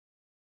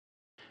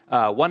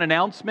One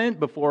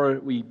announcement before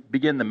we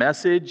begin the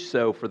message.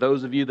 So for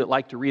those of you that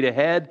like to read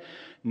ahead,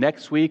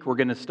 next week we're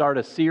going to start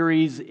a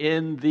series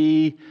in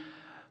the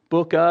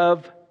book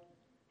of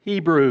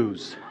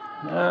Hebrews.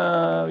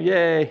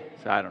 Yay.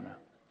 So I don't know.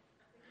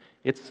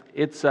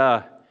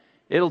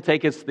 It'll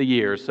take us the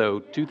year. So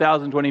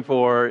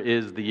 2024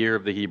 is the year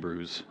of the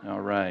Hebrews. All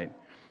right.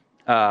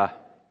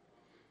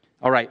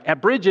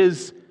 At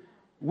Bridges,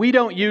 we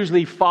don't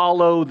usually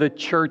follow the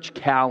church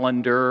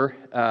calendar,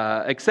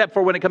 except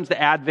for when it comes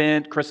to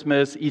Advent,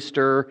 Christmas,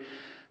 Easter.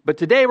 But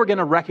today we're going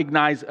to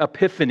recognize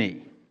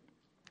Epiphany.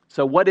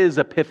 So what is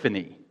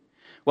Epiphany?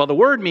 Well, the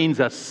word means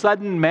a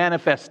sudden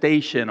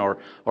manifestation or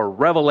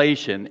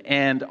revelation.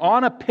 And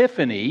on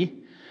Epiphany,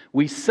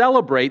 we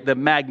celebrate the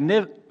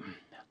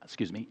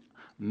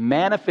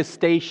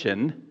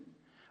manifestation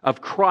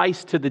of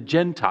Christ to the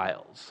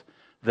Gentiles,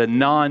 the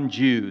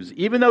non-Jews.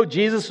 Even though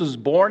Jesus was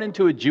born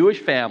into a Jewish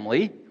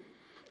family,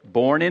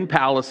 born in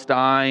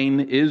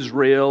Palestine,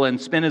 Israel, and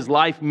spent his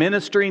life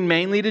ministering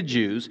mainly to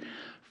Jews,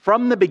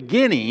 from the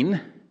beginning,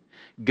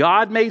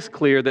 God makes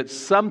clear that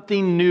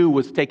something new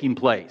was taking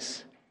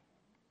place.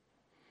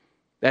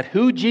 That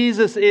who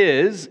Jesus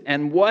is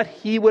and what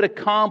he would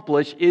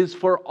accomplish is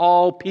for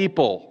all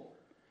people.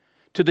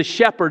 To the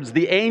shepherds,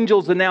 the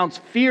angels announce,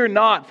 "Fear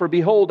not, for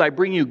behold, I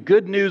bring you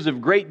good news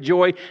of great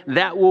joy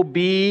that will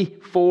be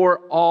for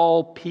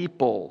all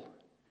people,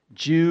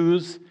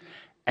 Jews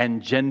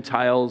and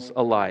Gentiles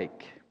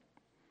alike."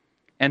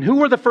 And who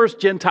were the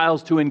first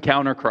Gentiles to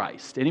encounter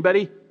Christ?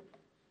 Anybody?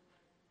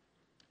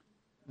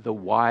 The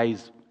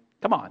wise,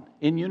 come on,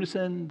 in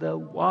unison, the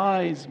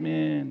wise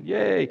men.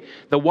 Yay.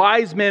 The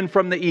wise men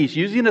from the east.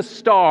 Using a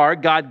star,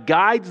 God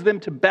guides them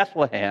to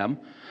Bethlehem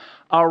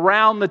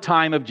around the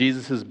time of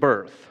Jesus'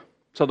 birth.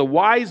 So the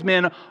wise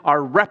men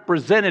are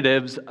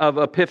representatives of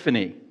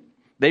Epiphany.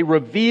 They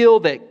reveal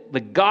that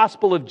the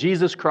gospel of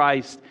Jesus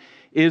Christ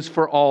is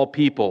for all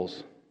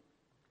peoples.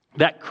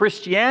 That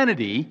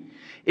Christianity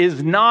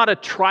is not a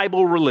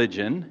tribal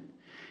religion.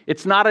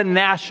 It's not a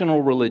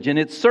national religion.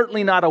 It's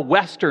certainly not a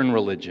Western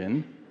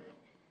religion.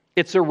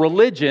 It's a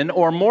religion,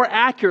 or more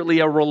accurately,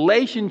 a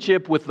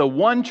relationship with the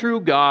one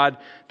true God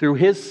through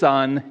His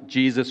Son,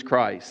 Jesus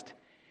Christ.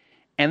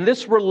 And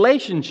this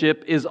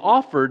relationship is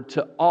offered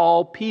to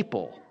all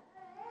people.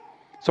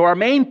 So our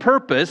main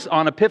purpose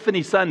on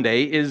Epiphany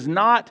Sunday is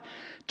not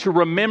to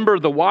remember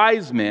the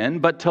wise men,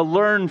 but to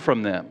learn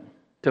from them,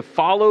 to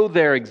follow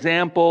their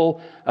example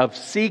of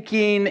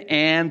seeking,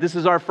 and this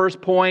is our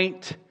first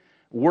point,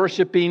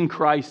 worshiping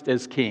Christ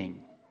as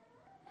King.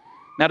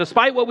 Now,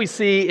 despite what we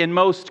see in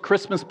most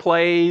Christmas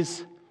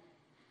plays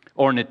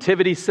or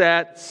nativity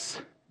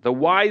sets, the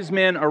wise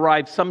men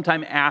arrived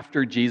sometime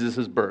after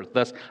Jesus' birth.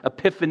 Thus,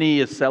 Epiphany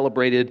is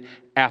celebrated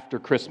after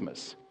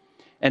Christmas.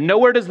 And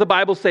nowhere does the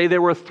Bible say there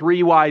were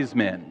three wise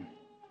men.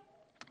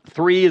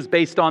 Three is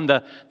based on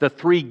the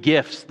three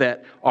gifts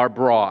that are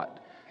brought.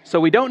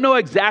 So we don't know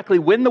exactly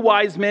when the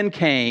wise men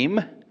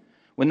came,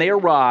 when they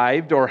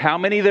arrived, or how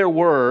many there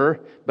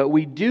were, but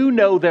we do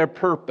know their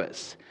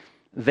purpose.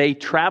 They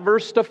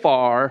traversed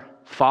afar,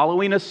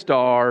 following a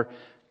star,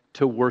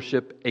 to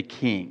worship a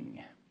king.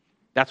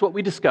 That's what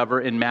we discover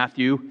in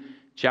Matthew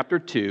chapter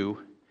 2,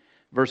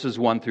 verses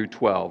 1 through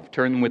 12.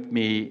 Turn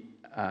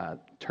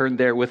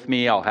there with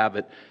me. I'll have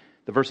it.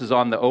 The verse is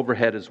on the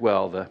overhead as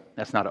well.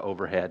 That's not an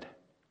overhead.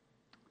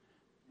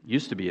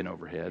 Used to be an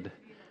overhead.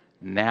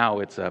 Now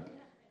it's a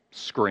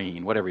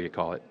screen, whatever you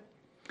call it.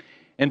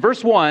 In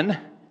verse 1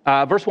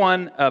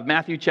 of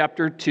Matthew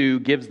chapter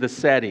 2 gives the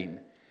setting.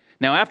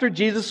 Now, after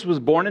Jesus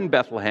was born in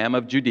Bethlehem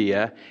of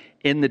Judea,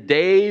 in the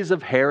days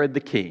of Herod the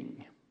king.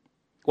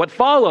 What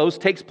follows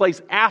takes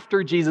place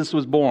after Jesus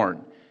was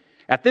born.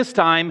 At this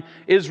time,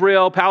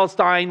 Israel,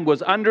 Palestine,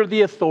 was under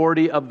the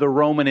authority of the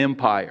Roman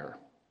Empire.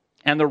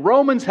 And the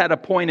Romans had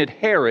appointed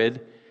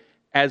Herod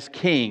as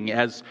king,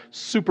 as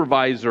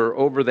supervisor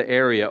over the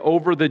area,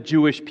 over the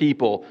Jewish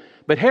people.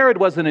 But Herod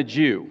wasn't a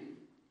Jew.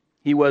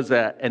 He was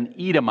an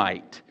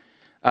Edomite,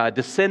 a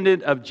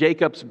descendant of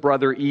Jacob's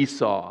brother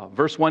Esau.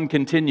 Verse 1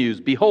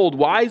 continues, "Behold,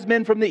 wise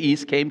men from the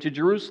east came to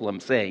Jerusalem,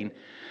 saying,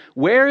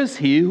 'Where is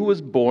he who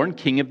was born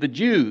King of the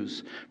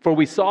Jews? For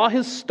we saw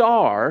his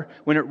star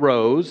when it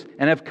rose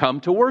and have come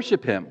to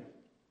worship him.'"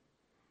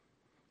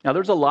 Now,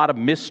 there's a lot of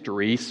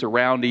mystery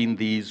surrounding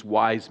these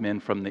wise men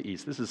from the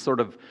east. This is sort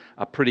of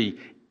a pretty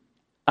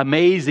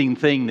amazing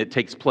thing that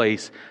takes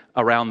place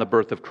around the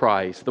birth of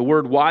Christ. The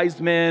word wise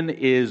men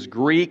is the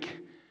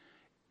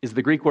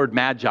Greek word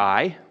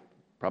magi.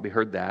 Probably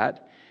heard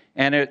that.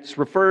 And it's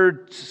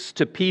referred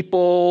to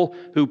people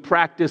who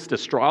practiced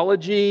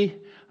astrology,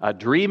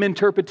 dream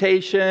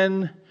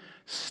interpretation,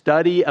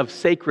 study of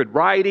sacred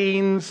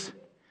writings,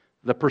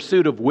 the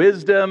pursuit of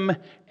wisdom,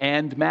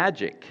 and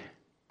magic.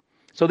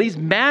 So these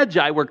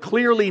magi were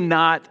clearly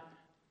not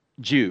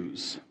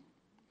Jews.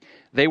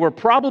 They were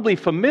probably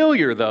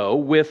familiar, though,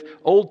 with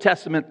Old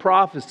Testament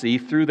prophecy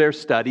through their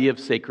study of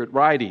sacred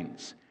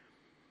writings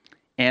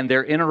and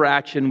their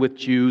interaction with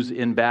Jews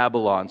in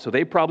Babylon. So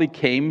they probably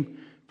came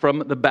from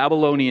the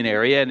Babylonian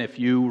area. And if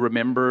you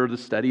remember the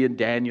study in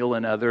Daniel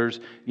and others,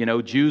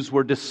 Jews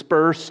were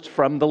dispersed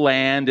from the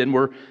land and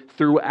were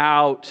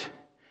throughout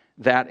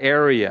that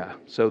area.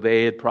 So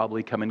they had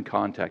probably come in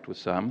contact with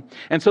some.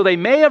 And so they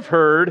may have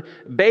heard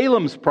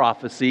Balaam's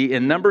prophecy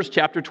in Numbers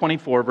chapter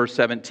 24, verse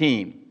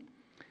 17.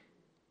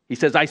 He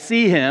says, I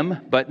see him,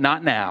 but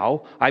not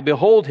now. I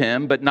behold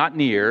him, but not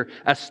near.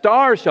 A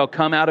star shall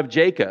come out of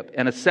Jacob,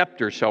 and a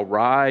scepter shall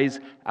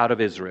rise out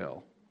of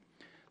Israel.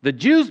 The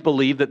Jews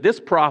believed that this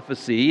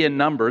prophecy in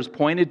Numbers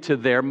pointed to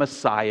their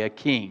Messiah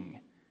king.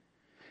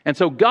 And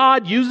so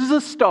God uses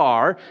a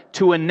star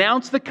to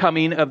announce the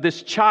coming of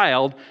this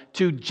child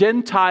to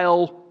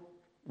Gentile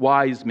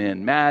wise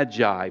men,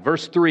 magi.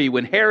 Verse 3,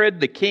 when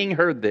Herod the king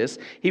heard this,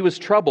 he was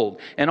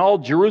troubled, and all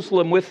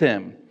Jerusalem with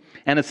him.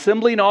 And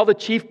assembling all the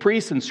chief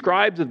priests and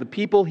scribes of the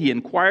people, he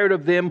inquired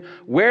of them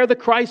where the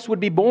Christ would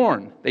be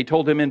born. They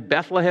told him, in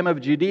Bethlehem of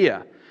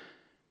Judea,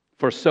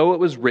 for so it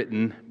was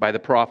written by the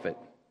prophet.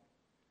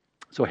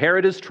 So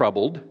Herod is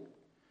troubled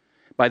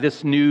by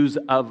this news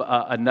of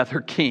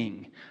another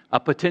king, a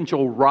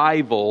potential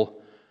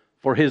rival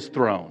for his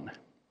throne.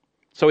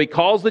 So he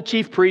calls the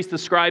chief priests, the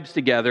scribes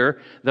together,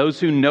 those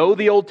who know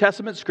the Old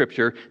Testament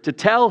scripture, to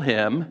tell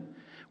him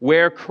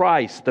where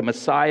Christ, the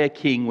Messiah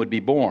king, would be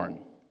born.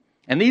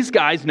 And these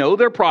guys know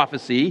the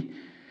prophecy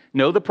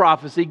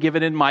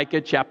given in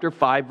Micah chapter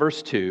 5,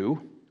 verse 2,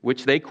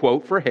 which they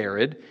quote for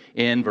Herod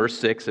in verse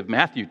 6 of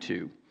Matthew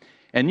 2.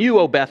 And you,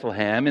 O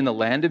Bethlehem, in the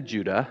land of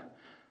Judah,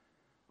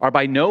 are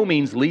by no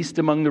means least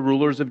among the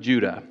rulers of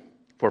Judah,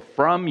 for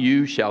from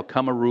you shall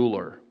come a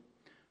ruler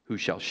who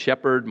shall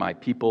shepherd my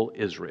people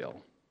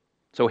Israel.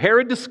 So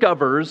Herod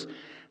discovers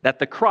that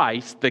the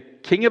Christ, the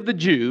King of the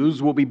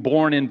Jews, will be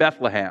born in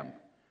Bethlehem.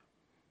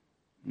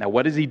 Now,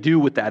 what does he do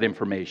with that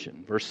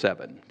information? Verse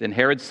 7. Then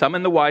Herod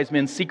summoned the wise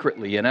men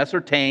secretly and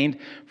ascertained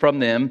from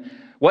them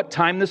what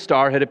time the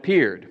star had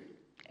appeared.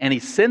 And he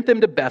sent them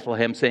to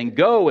Bethlehem, saying,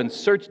 go and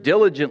search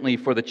diligently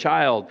for the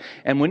child.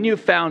 And when you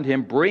have found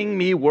him, bring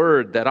me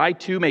word that I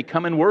too may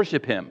come and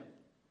worship him.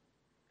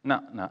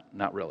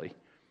 Not really.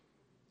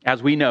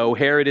 As we know,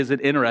 Herod isn't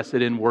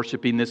interested in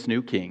worshiping this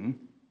new king.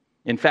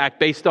 In fact,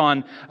 based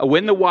on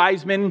when the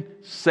wise men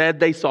said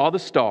they saw the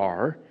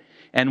star,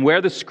 and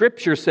where the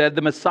scripture said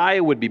the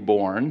Messiah would be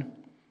born,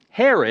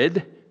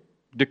 Herod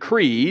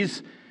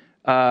decrees,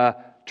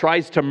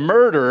 tries to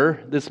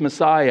murder this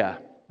Messiah,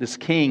 this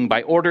king,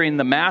 by ordering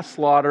the mass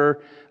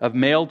slaughter of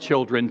male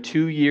children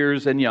 2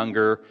 years and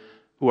younger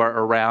who are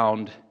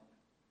around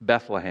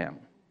Bethlehem.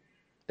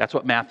 That's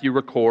what Matthew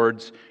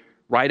records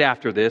right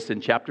after this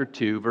in chapter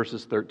 2,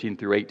 verses 13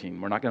 through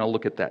 18. We're not going to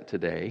look at that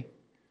today.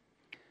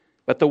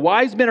 But the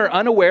wise men are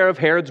unaware of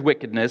Herod's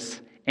wickedness.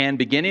 And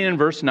beginning in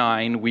verse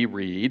 9, we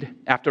read,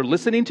 after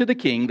listening to the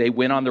king, they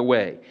went on their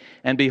way.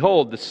 And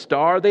behold, the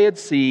star they had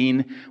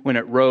seen when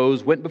it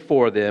rose went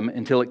before them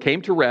until it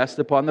came to rest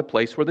upon the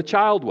place where the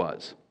child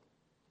was.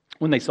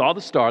 When they saw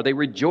the star, they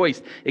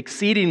rejoiced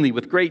exceedingly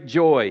with great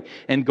joy.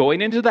 And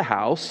going into the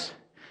house,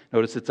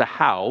 notice it's a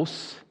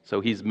house, so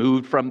he's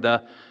moved from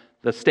the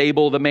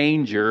stable, the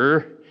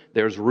manger.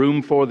 There's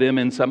room for them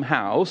in some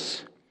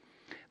house.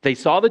 They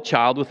saw the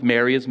child with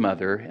Mary his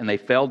mother, and they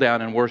fell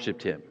down and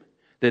worshipped him.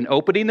 Then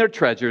opening their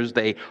treasures,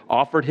 they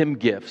offered him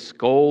gifts,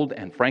 gold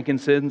and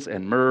frankincense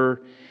and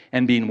myrrh.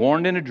 And being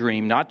warned in a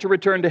dream not to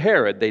return to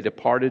Herod, they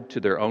departed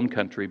to their own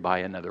country by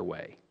another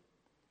way.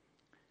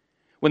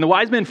 When the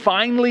wise men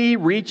finally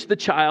reach the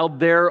child,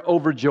 they're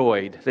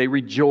overjoyed. They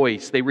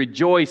rejoice, they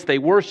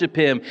worship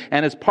him.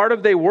 And as part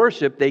of their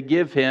worship, they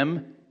give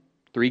him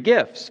 3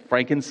 gifts.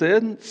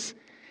 Frankincense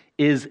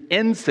is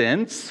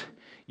incense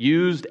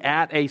used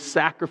at a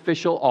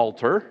sacrificial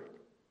altar.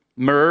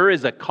 Myrrh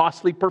is a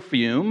costly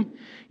perfume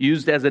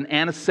used as an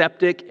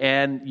antiseptic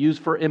and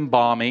used for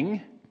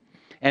embalming.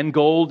 And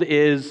gold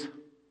is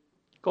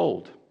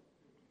gold.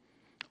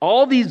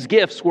 All these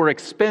gifts were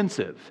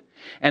expensive,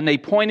 and they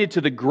pointed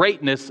to the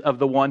greatness of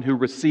the one who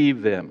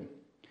received them.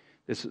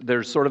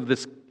 There's sort of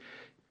this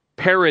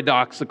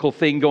paradoxical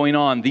thing going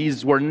on.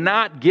 These were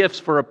not gifts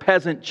for a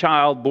peasant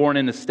child born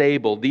in a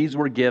stable. These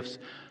were gifts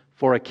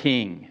for a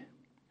king.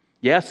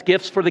 Yes,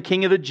 gifts for the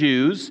King of the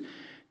Jews.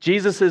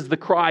 Jesus is the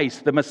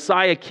Christ, the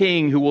Messiah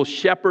King who will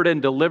shepherd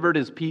and deliver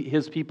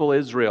his people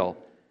Israel.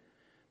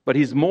 But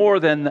he's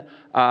more than,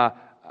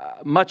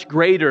 much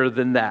greater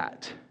than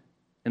that.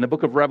 In the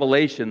book of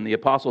Revelation, the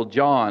Apostle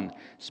John,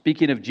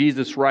 speaking of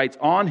Jesus, writes,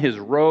 on his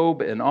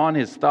robe and on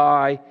his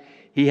thigh,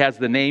 he has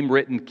the name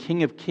written,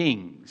 King of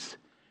Kings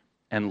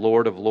and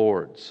Lord of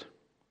Lords.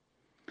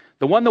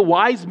 The one the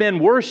wise men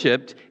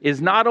worshipped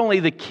is not only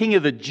the King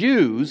of the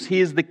Jews,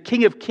 he is the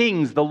King of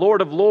Kings, the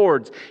Lord of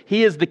Lords.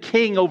 He is the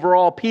King over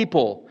all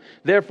people.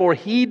 Therefore,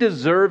 he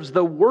deserves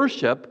the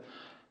worship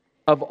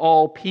of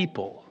all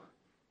people,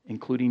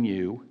 including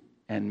you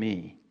and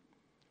me.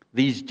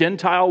 These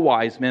Gentile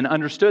wise men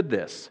understood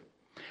this.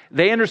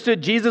 They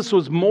understood Jesus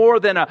was more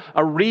than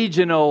a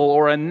regional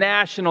or a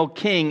national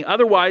king.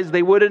 Otherwise,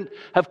 they wouldn't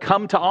have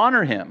come to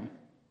honor him.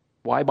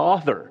 Why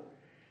bother?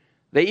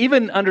 They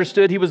even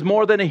understood he was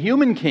more than a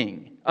human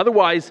king.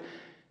 Otherwise,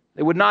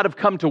 They would not have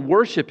come to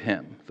worship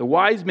him. The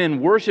wise men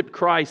worshiped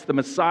Christ, the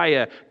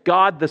Messiah,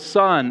 God the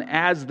Son,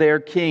 as their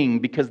king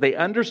because they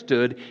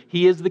understood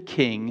he is the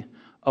king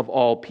of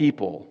all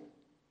people.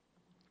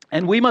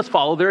 And we must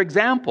follow their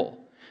example.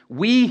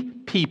 We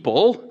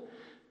people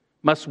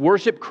must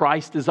worship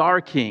Christ as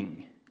our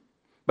king.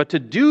 But to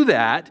do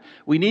that,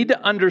 we need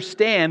to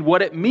understand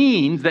what it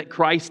means that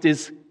Christ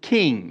is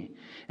king.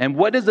 And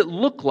what does it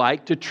look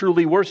like to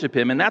truly worship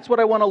him? And that's what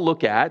I want to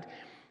look at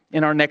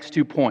in our next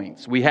 2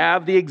 points. We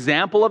have the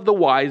example of the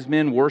wise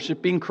men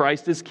worshiping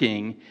Christ as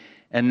king,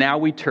 and now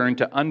we turn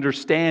to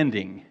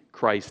understanding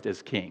Christ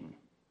as king.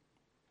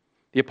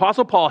 The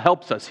Apostle Paul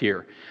helps us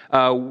here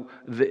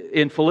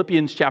in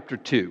Philippians chapter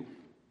 2.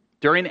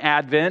 During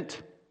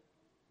Advent,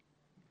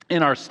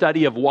 in our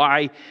study of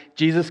why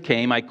Jesus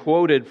came, I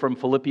quoted from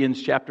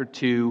Philippians chapter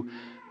 2,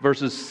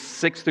 verses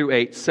 6 through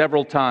 8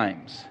 several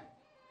times.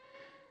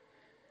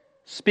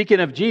 Speaking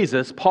of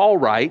Jesus, Paul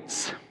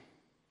writes,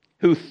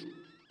 who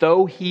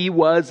though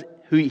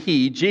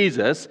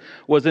Jesus,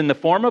 was in the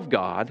form of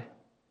God,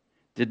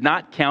 did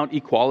not count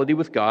equality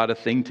with God a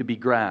thing to be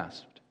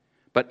grasped,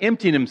 but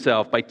emptied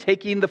himself by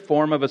taking the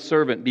form of a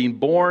servant, being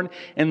born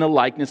in the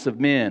likeness of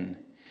men.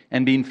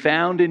 And being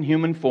found in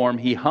human form,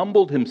 he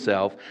humbled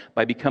himself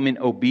by becoming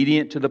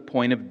obedient to the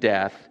point of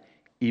death,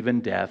 even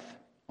death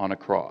on a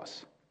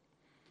cross.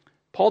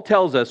 Paul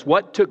tells us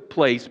what took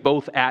place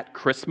both at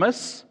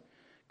Christmas,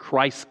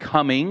 Christ's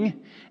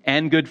coming,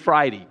 and Good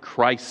Friday,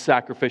 Christ's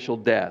sacrificial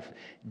death.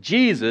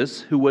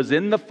 Jesus, who was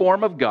in the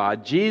form of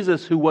God,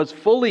 Jesus, who was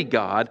fully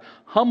God,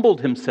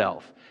 humbled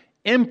himself,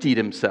 emptied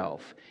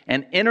himself,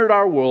 and entered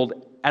our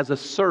world as a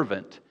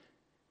servant,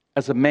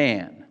 as a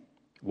man.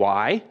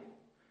 Why?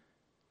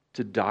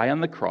 To die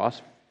on the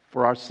cross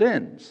for our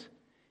sins.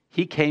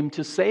 He came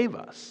to save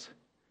us.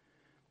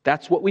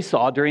 That's what we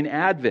saw during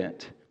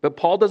Advent. But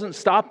Paul doesn't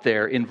stop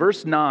there. In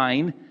verse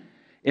 9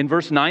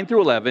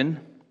 through 11,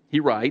 he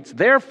writes,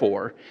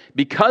 therefore,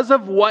 because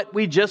of what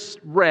we just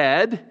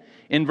read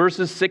in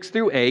verses 6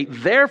 through 8,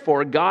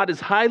 therefore God has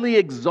highly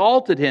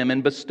exalted him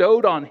and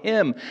bestowed on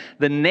him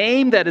the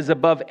name that is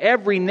above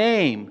every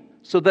name,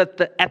 so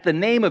that at the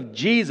name of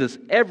Jesus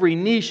every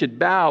knee should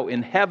bow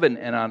in heaven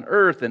and on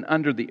earth and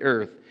under the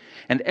earth,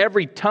 and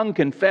every tongue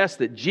confess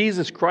that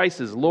Jesus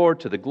Christ is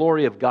Lord, to the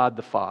glory of God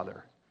the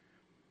Father.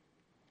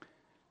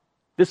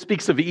 This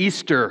speaks of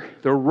Easter,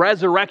 the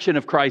resurrection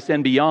of Christ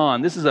and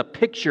beyond. This is a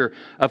picture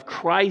of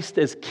Christ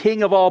as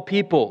King of all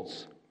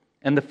peoples.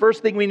 And the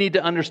first thing we need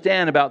to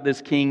understand about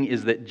this King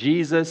is that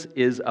Jesus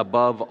is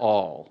above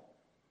all.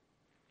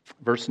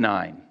 Verse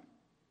 9,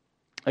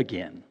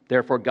 again,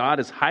 therefore God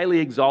has highly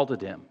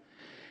exalted him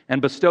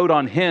and bestowed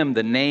on him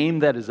the name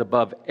that is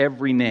above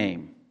every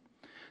name.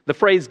 The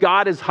phrase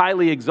God has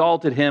highly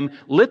exalted him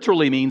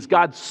literally means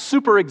God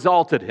super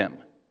exalted him.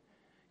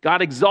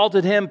 God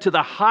exalted him to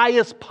the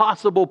highest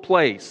possible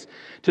place,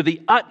 to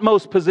the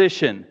utmost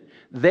position.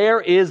 There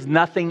is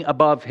nothing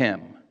above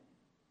him.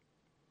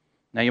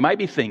 Now you might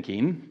be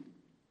thinking,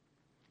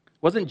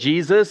 wasn't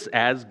Jesus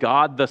as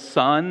God the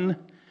Son,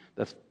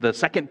 the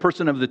second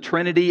person of the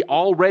Trinity,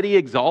 already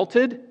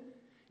exalted?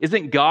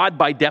 Isn't God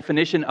by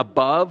definition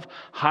above,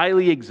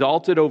 highly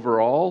exalted over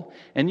all?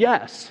 And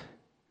yes,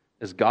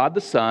 as God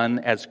the Son,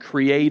 as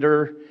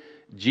Creator,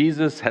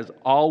 Jesus has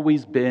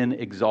always been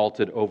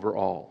exalted over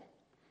all.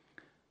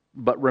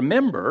 But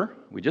remember,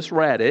 we just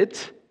read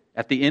it,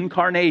 at the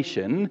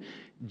incarnation,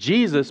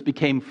 Jesus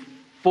became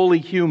fully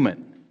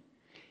human.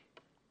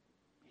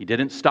 He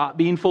didn't stop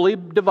being fully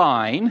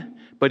divine,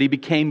 but he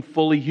became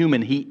fully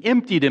human. He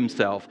emptied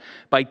himself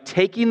by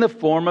taking the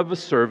form of a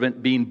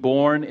servant, being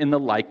born in the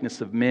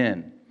likeness of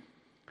men.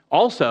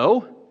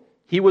 Also,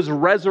 he was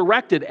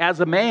resurrected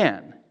as a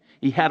man.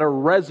 He had a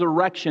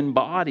resurrection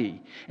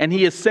body, and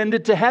he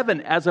ascended to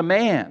heaven as a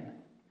man.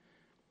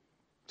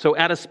 So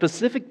at a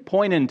specific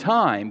point in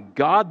time,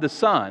 God the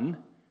Son,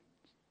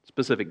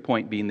 specific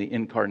point being the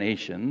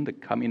incarnation, the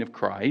coming of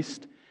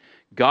Christ,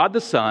 God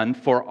the Son,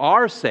 for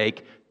our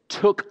sake,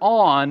 took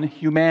on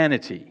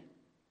humanity.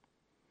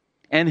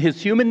 And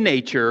his human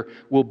nature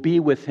will be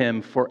with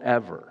him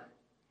forever.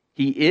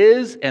 He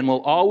is and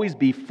will always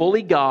be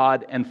fully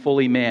God and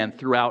fully man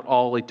throughout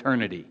all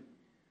eternity.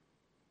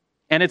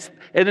 And it's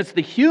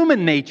the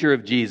human nature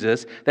of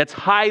Jesus that's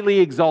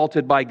highly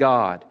exalted by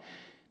God.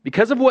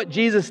 Because of what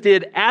Jesus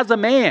did as a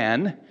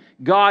man,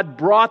 God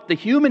brought the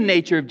human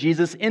nature of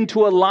Jesus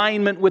into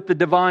alignment with the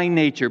divine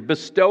nature,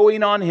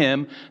 bestowing on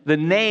him the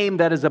name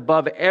that is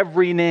above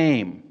every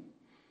name.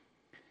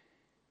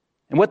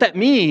 And what that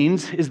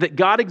means is that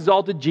God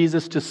exalted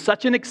Jesus to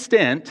such an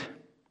extent,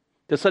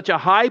 to such a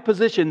high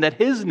position, that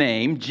his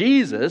name,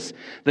 Jesus,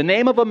 the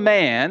name of a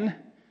man,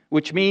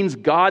 which means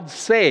God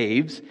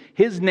saves,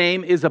 his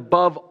name is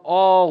above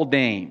all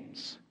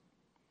names.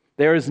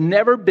 There has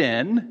never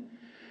been,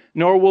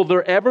 nor will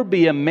there ever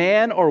be, a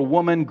man or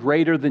woman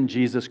greater than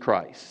Jesus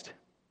Christ.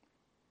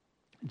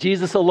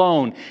 Jesus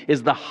alone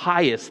is the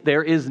highest.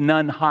 There is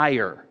none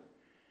higher.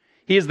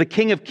 He is the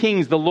King of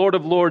Kings, the Lord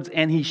of Lords,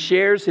 and he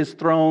shares his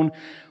throne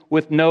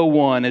with no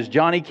one. As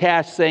Johnny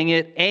Cash sang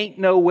it, ain't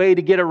no way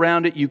to get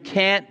around it. You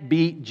can't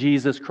beat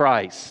Jesus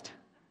Christ.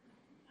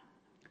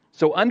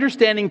 So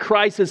understanding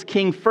Christ as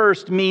King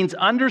first means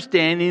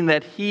understanding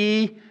that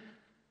He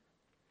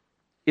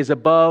is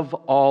above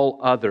all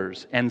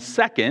others. And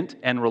second,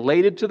 and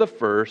related to the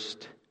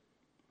first,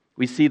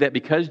 we see that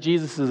because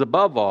Jesus is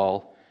above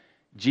all,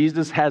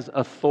 Jesus has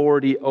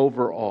authority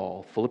over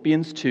all.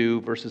 Philippians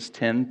 2, verses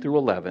 10 through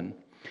 11.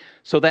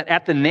 So that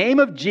at the name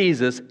of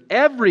Jesus,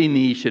 every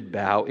knee should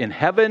bow in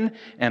heaven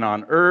and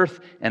on earth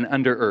and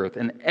under earth,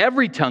 and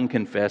every tongue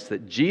confess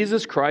that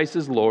Jesus Christ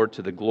is Lord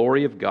to the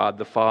glory of God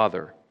the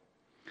Father.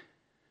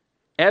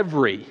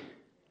 Every,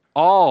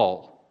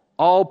 all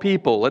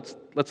people. Let's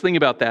think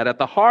about that. At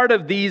the heart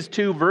of these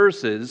two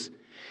verses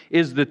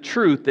is the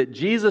truth that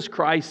Jesus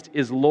Christ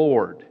is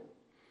Lord.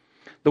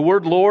 The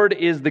word Lord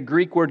is the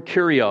Greek word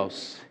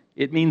kurios.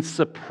 It means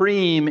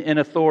supreme in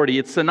authority.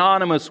 It's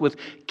synonymous with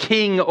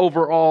king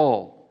over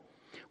all.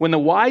 When the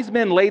wise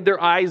men laid their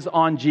eyes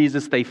on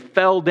Jesus, they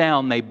fell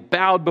down, they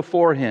bowed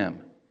before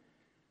Him.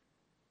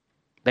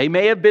 They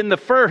may have been the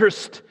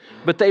first,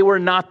 but they were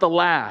not the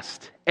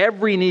last.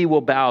 Every knee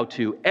will bow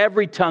to,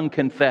 every tongue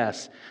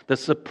confess the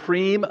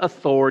supreme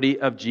authority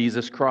of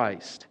Jesus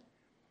Christ.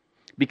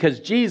 Because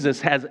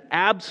Jesus has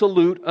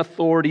absolute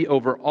authority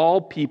over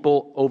all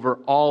people, over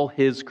all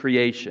His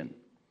creation.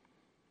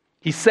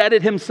 He said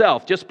it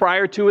Himself just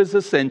prior to His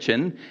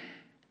ascension,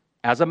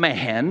 as a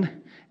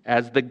man,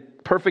 as the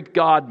perfect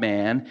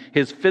God-man,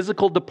 His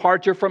physical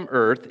departure from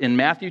earth in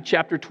Matthew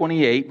chapter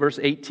 28, verse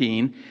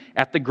 18.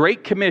 At the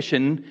Great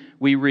Commission,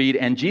 we read,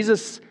 and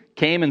Jesus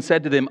came and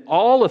said to them,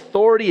 all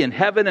authority in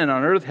heaven and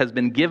on earth has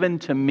been given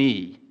to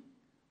me.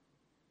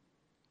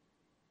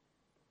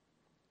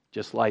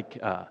 Just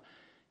like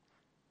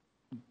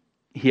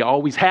He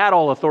always had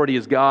all authority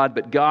as God,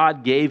 but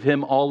God gave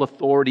Him all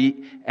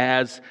authority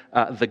as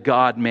the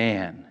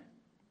God-man.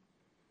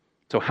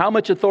 So how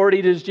much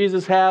authority does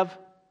Jesus have?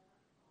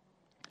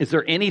 Is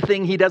there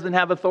anything He doesn't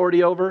have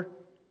authority over?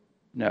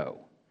 No.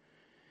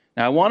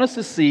 Now I want us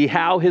to see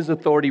how His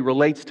authority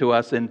relates to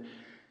us in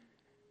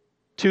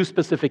two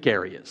specific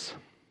areas.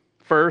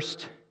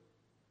 First,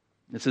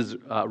 this is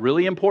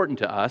really important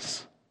to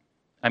us.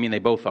 I mean, they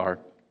both are.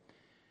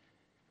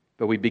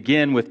 But we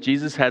begin with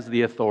Jesus has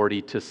the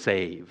authority to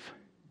save.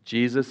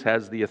 Jesus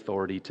has the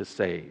authority to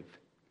save.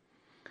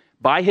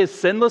 By His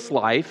sinless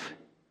life,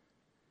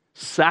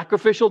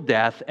 sacrificial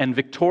death, and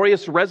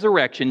victorious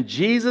resurrection,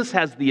 Jesus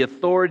has the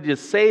authority to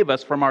save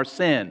us from our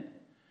sin.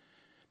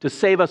 To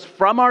save us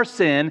from our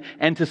sin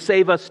and to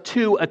save us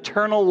to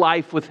eternal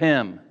life with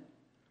Him.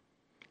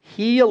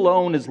 He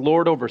alone is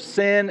Lord over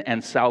sin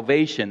and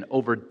salvation,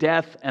 over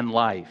death and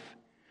life.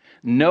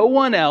 No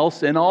one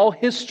else in all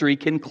history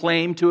can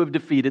claim to have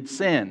defeated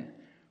sin.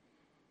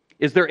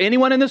 Is there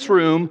anyone in this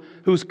room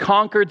who's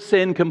conquered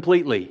sin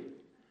completely?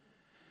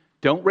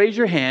 Don't raise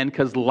your hand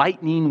because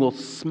lightning will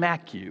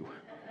smack you.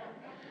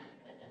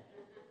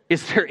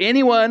 Is there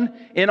anyone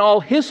in all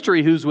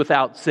history who's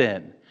without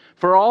sin?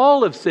 For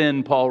all have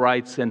sinned, Paul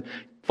writes, and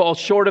fall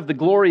short of the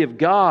glory of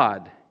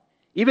God.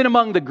 Even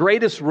among the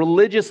greatest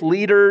religious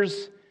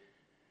leaders,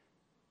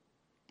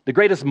 the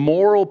greatest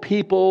moral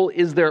people,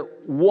 is there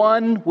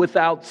one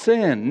without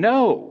sin?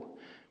 No.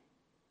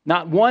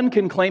 Not one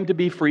can claim to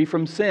be free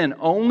from sin.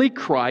 Only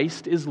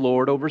Christ is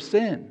Lord over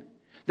sin.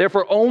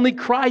 Therefore, only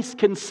Christ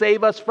can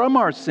save us from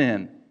our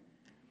sin.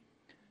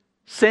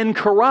 Sin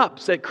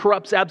corrupts. It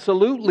corrupts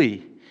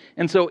absolutely.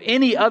 And so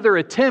any other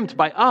attempt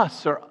by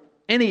us or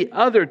any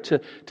other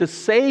to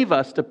save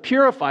us, to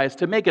purify us,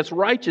 to make us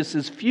righteous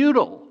is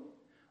futile.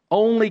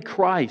 Only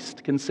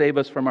Christ can save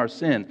us from our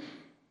sin.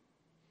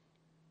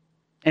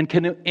 And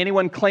can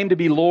anyone claim to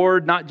be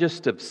Lord not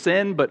just of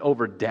sin, but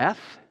over death?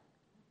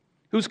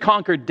 Who's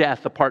conquered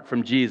death apart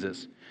from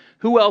Jesus?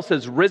 Who else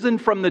has risen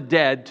from the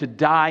dead to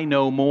die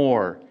no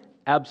more?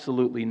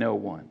 Absolutely no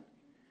one.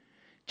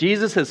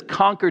 Jesus has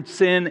conquered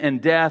sin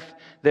and death,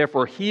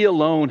 therefore He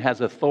alone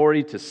has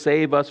authority to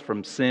save us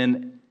from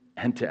sin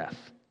and death.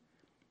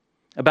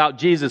 About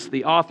Jesus,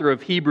 the author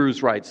of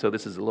Hebrews writes, so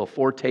this is a little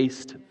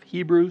foretaste of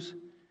Hebrews.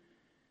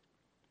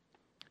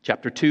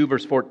 Chapter 2,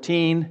 verse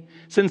 14.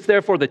 Since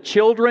therefore the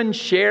children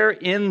share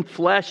in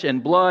flesh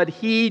and blood,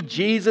 He,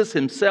 Jesus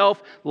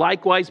Himself,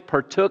 likewise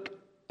partook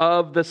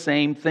of the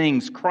same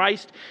things.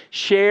 Christ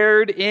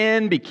shared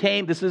in,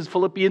 became, this is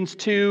Philippians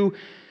 2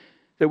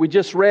 that we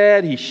just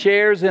read. He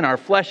shares in our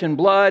flesh and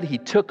blood. He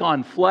took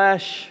on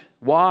flesh.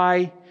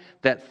 Why?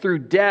 That through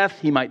death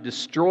He might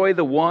destroy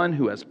the one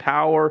who has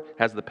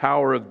the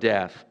power of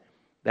death.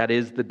 That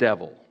is the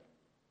devil.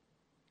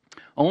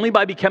 Only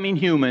by becoming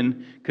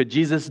human could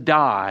Jesus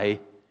die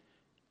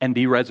and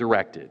be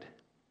resurrected.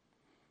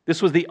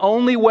 This was the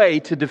only way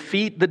to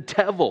defeat the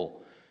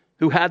devil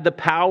who had the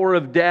power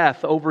of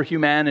death over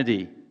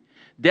humanity.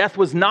 Death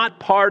was not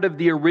part of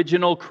the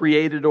original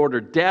created order.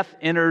 Death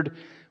entered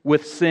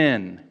with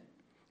sin.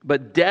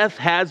 But death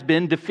has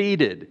been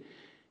defeated.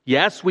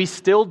 Yes, we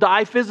still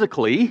die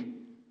physically,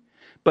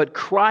 but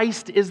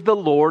Christ is the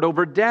Lord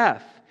over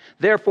death.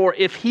 Therefore,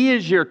 if He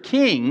is your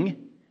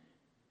king,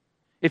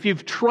 If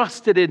you've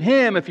trusted in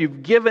Him, if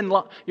you've given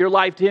your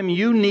life to Him,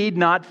 you need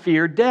not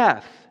fear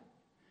death.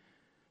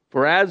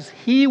 For as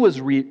He was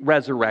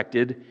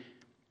resurrected,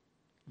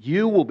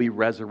 you will be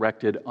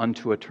resurrected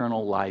unto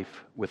eternal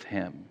life with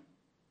Him.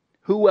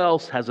 Who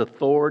else has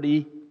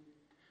authority,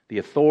 the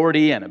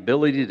authority and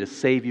ability to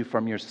save you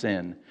from your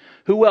sin?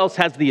 Who else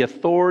has the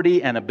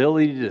authority and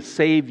ability to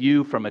save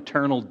you from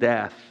eternal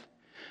death?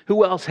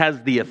 Who else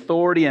has the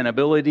authority and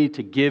ability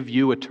to give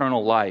you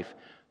eternal life?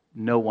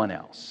 No one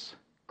else.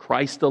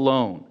 Christ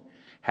alone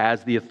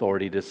has the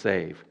authority to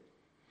save.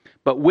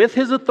 But with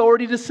His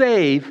authority to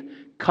save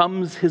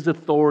comes His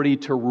authority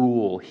to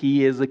rule.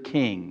 He is a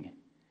king.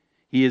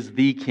 He is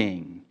the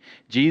king.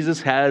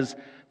 Jesus has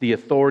the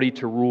authority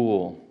to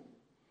rule.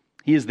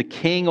 He is the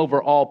king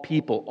over all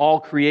people, all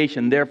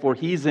creation. Therefore,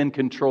 He's in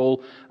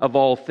control of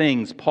all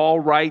things. Paul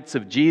writes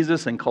of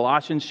Jesus in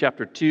Colossians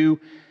chapter 2,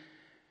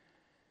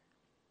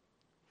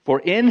 "For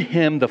in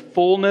Him the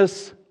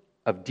fullness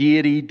of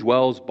deity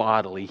dwells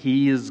bodily.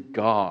 He is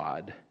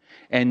God.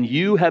 And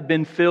you have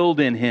been filled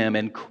in Him,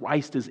 and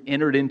Christ has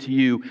entered into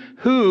you,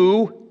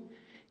 who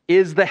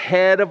is the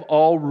head of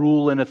all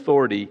rule and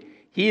authority."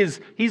 He's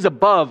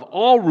above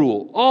all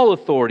rule, all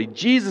authority.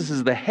 Jesus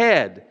is the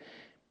head.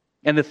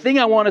 And the thing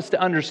I want us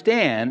to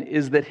understand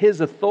is that His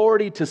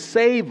authority to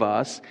save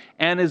us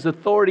and His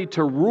authority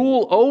to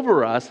rule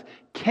over us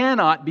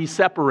cannot be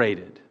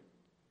separated.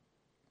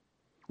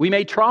 We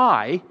may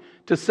try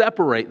to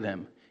separate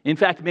them. In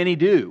fact, many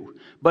do,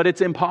 but it's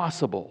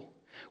impossible.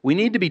 We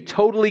need to be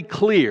totally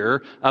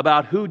clear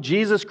about who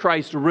Jesus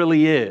Christ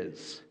really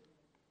is.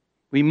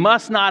 We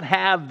must not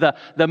have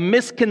the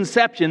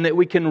misconception that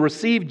we can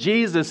receive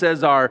Jesus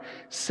as our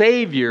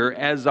Savior,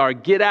 as our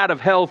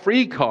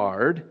get-out-of-hell-free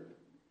card,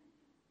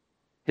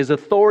 His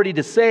authority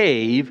to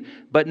save,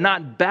 but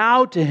not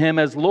bow to Him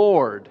as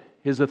Lord,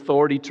 His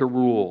authority to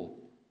rule.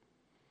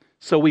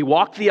 So we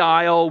walk the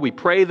aisle, we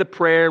pray the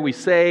prayer, we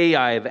say,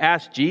 "I've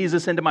asked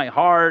Jesus into my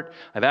heart,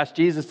 I've asked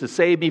Jesus to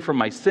save me from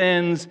my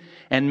sins,"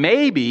 and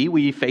maybe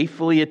we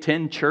faithfully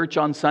attend church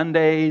on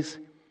Sundays,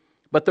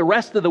 but the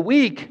rest of the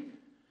week,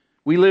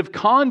 we live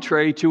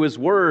contrary to His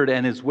word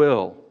and His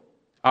will.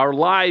 Our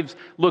lives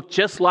look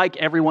just like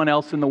everyone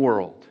else in the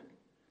world.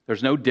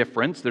 There's no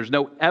difference. There's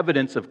no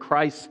evidence of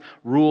Christ's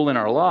rule in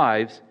our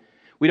lives.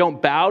 We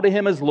don't bow to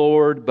Him as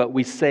Lord, but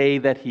we say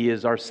that He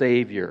is our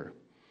Savior.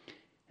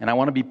 And I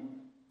want to be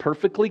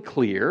perfectly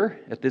clear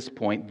at this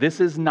point, this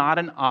is not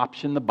an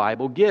option the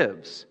Bible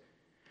gives.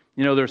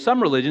 You know, there are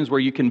some religions where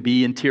you can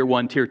be in tier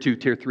 1, tier 2,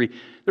 tier 3.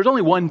 There's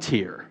only one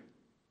tier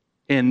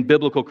in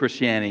biblical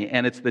Christianity,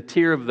 and it's the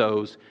tier of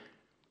those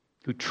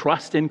who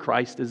trust in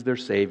Christ as their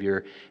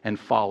Savior and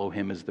follow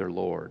Him as their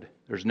Lord.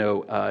 There's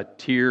no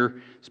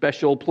tier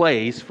special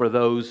place for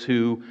those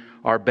who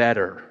are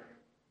better.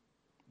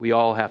 We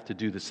all have to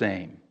do the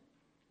same.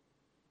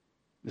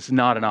 This is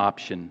not an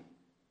option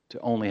to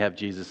only have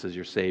Jesus as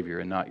your Savior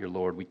and not your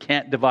Lord. We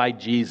can't divide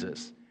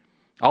Jesus.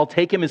 I'll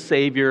take Him as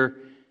Savior,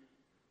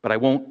 but I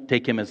won't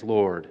take Him as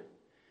Lord.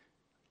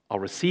 I'll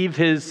receive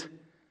His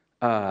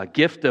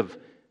gift of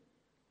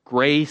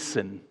grace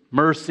and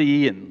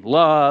mercy and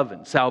love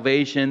and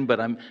salvation, but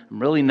I'm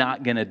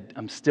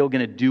still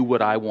going to do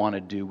what I want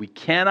to do. We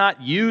cannot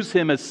use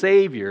Him as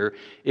Savior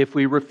if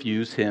we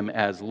refuse Him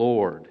as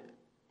Lord.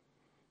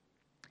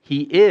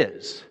 He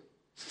is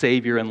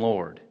Savior and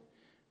Lord.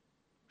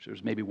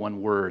 There's maybe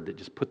one word that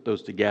just put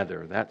those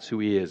together. That's who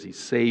He is. He's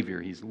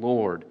Savior. He's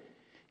Lord.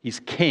 He's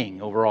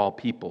King over all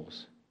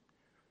peoples.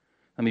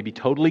 Let me be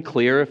totally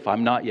clear if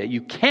I'm not yet.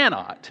 You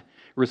cannot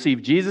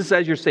receive Jesus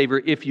as your Savior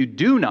if you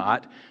do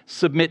not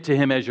submit to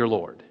Him as your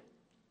Lord.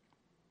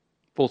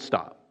 Full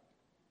stop.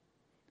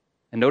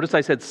 And notice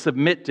I said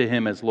submit to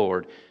Him as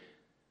Lord.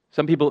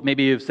 Some people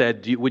maybe have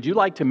said, would you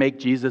like to make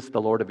Jesus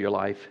the Lord of your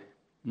life?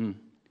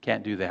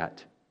 Can't do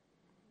that.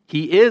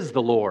 He is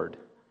the Lord.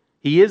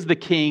 He is the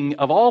King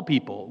of all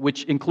people,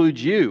 which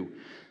includes you.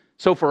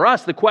 So for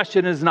us, the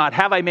question is not,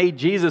 have I made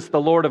Jesus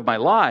the Lord of my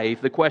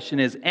life? The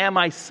question is, am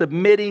I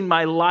submitting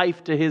my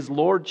life to His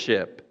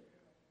Lordship?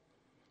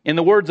 In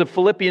the words of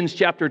Philippians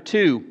chapter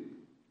 2,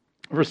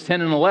 verse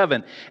 10 and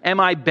 11, am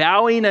I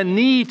bowing a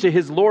knee to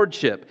His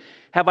Lordship?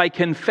 Have I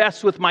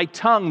confessed with my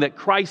tongue that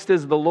Christ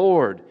is the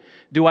Lord?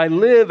 Do I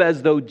live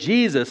as though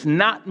Jesus,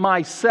 not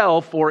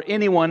myself or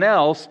anyone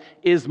else,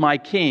 is my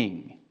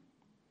King?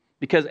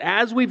 Because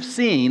as we've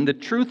seen, the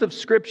truth of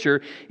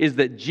Scripture is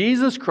that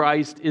Jesus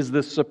Christ is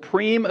the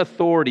supreme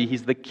authority.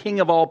 He's the King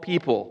of all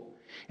people.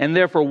 And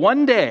therefore,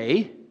 one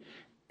day,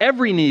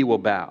 every knee will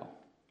bow.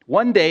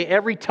 One day,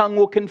 every tongue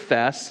will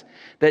confess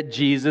that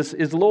Jesus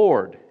is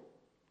Lord.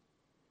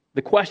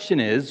 The question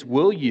is,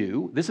 will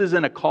you? This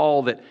isn't a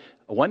call that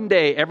one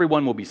day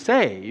everyone will be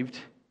saved.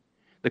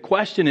 The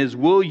question is,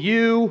 will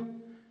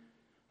you?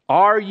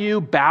 Are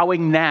you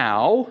bowing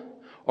now?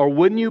 Or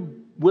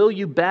will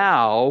you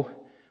bow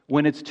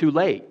when it's too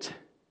late?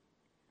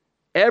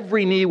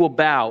 Every knee will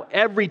bow.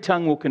 Every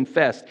tongue will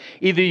confess.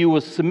 Either you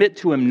will submit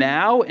to Him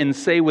now and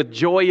say with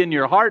joy in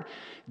your heart,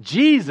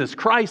 Jesus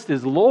Christ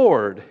is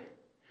Lord.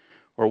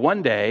 Or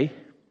one day,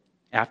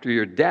 After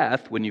your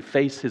death, when you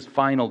face his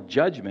final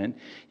judgment,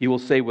 you will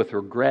say with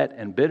regret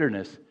and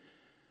bitterness,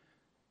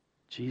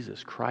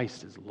 Jesus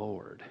Christ is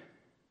Lord.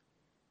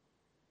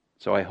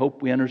 So I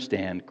hope we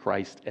understand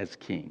Christ as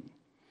King.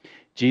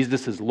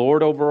 Jesus is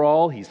Lord over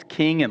all. He's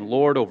King and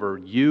Lord over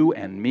you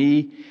and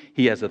me.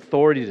 He has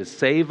authority to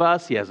save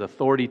us. He has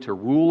authority to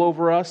rule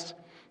over us.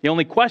 The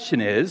only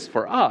question is,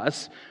 for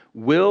us,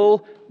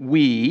 will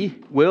you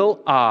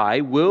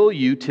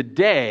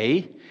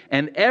today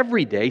and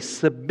every day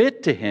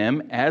submit to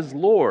him as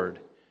Lord,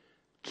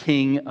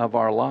 King of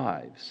our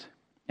lives?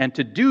 And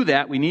to do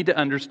that, we need to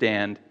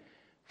understand,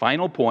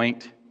 final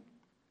point,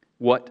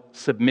 what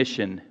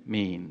submission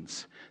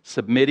means.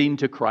 Submitting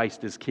to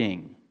Christ as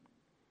King.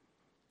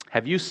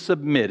 Have you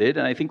submitted,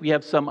 and I think we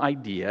have some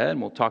idea, and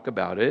we'll talk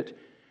about it.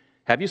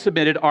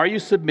 Are you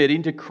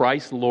submitting to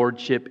Christ's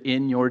lordship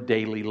in your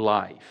daily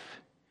life?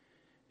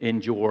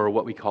 In your,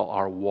 what we call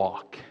our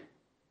walk?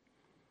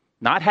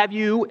 Not have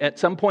you, at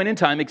some point in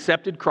time,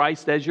 accepted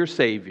Christ as your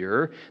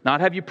Savior.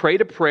 Not have you prayed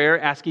a prayer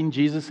asking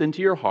Jesus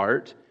into your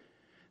heart.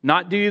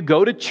 Not do you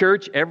go to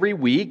church every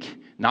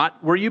week.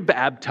 Not were you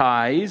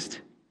baptized.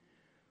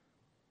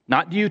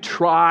 Not do you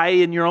try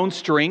in your own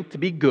strength to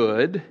be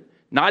good.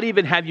 Not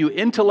even have you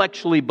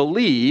intellectually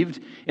believed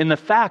in the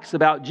facts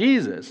about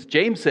Jesus.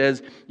 James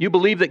says, you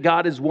believe that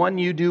God is one,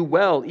 you do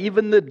well.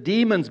 Even the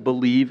demons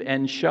believe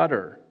and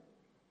shudder.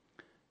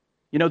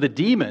 You know, the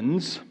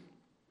demons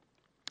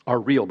are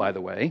real, by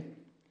the way,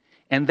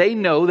 and they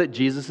know that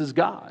Jesus is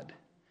God.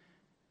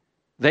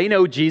 They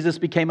know Jesus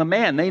became a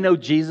man. They know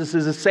Jesus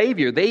is a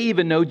Savior. They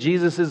even know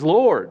Jesus is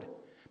Lord,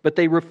 but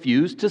they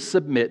refuse to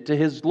submit to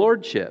his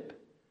lordship.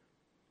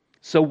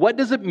 So what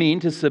does it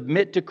mean to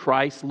submit to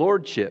Christ's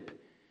lordship,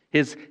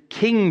 his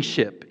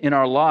kingship in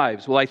our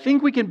lives? Well, I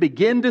think we can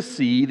begin to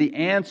see the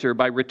answer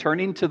by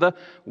returning to the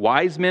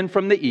wise men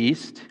from the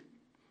east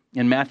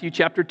in Matthew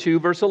chapter 2,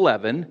 verse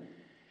 11,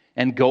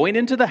 and going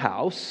into the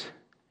house.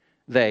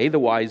 They, the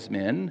wise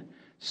men,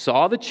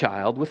 saw the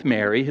child with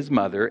Mary, his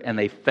mother, and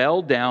they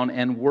fell down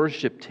and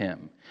worshipped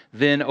him.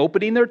 Then,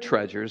 opening their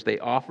treasures, they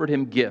offered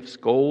him gifts,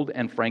 gold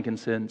and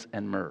frankincense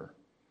and myrrh.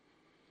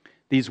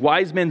 These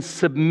wise men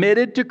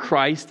submitted to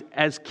Christ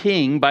as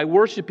king by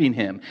worshiping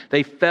him.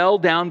 They fell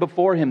down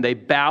before him. They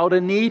bowed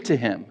a knee to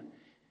him.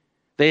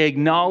 They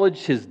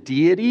acknowledged his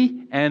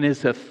deity and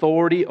his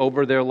authority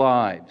over their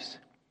lives.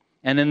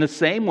 And in the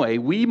same way,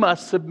 we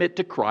must submit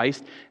to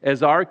Christ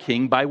as our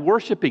king by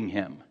worshiping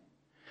him,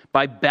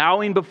 by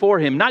bowing before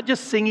him, not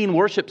just singing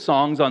worship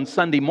songs on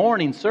Sunday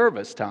morning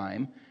service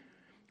time,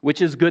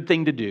 which is a good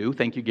thing to do.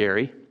 Thank you,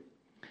 Gary.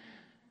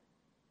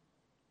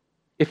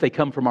 If they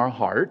come from our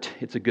heart,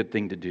 it's a good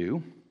thing to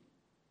do.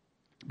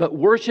 But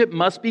worship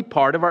must be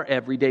part of our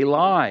everyday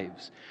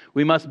lives.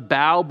 We must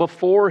bow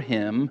before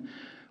him.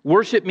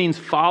 Worship means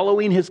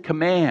following his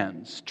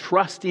commands,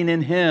 trusting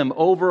in him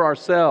over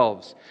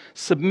ourselves,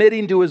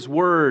 submitting to his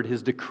word,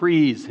 his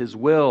decrees, his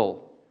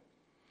will.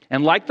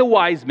 And like the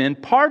wise men,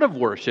 part of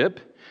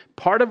worship,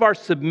 part of our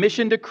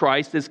submission to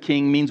Christ as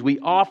king means we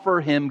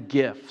offer him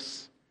gifts.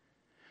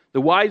 The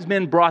wise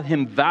men brought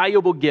him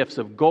valuable gifts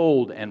of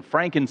gold and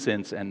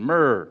frankincense and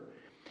myrrh.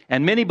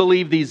 And many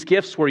believe these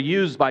gifts were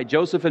used by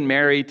Joseph and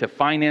Mary to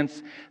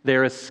finance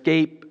their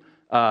escape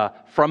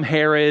from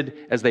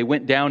Herod as they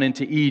went down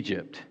into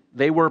Egypt.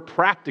 They were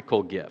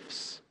practical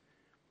gifts.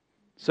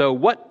 So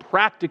what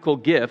practical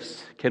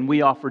gifts can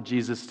we offer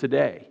Jesus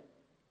today?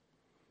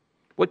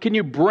 What can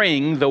you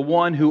bring the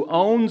one who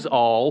owns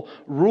all,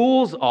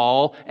 rules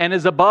all, and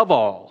is above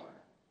all?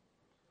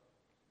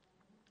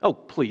 Oh,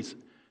 please.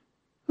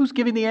 Who's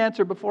giving the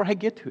answer before I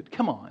get to it?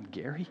 Come on,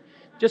 Gary.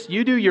 Just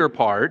you do your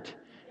part,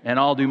 and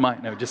I'll do mine.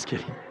 No, just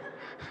kidding.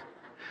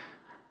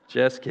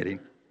 Just kidding.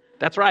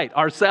 That's right,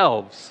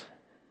 ourselves.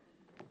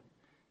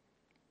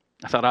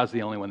 I thought I was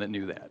the only one that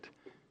knew that.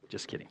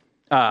 Just kidding.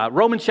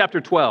 Romans chapter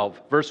 12,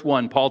 verse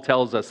 1, Paul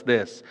tells us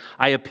this.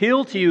 I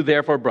appeal to you,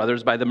 therefore,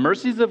 brothers, by the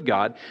mercies of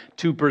God,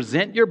 to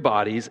present your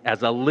bodies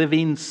as a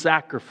living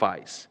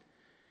sacrifice.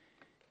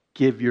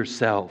 Give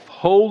yourself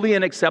holy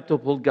and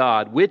acceptable to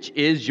God, which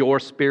is your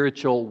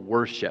spiritual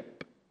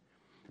worship.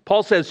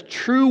 Paul says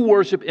true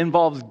worship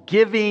involves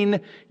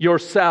giving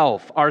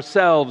yourself,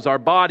 ourselves, our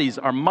bodies,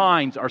 our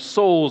minds, our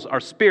souls, our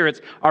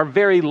spirits, our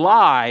very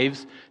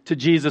lives to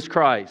Jesus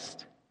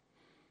Christ.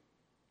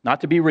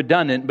 Not to be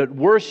redundant, but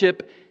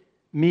worship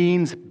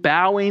means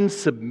bowing,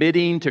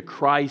 submitting to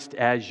Christ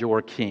as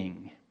your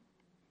king.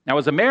 Now,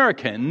 as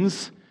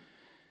Americans,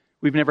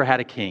 we've never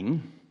had a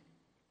king.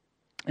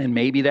 And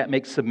maybe that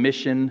makes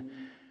submission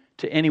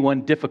to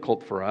anyone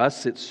difficult for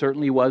us. It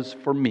certainly was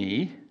for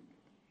me.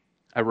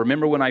 I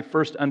remember when I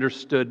first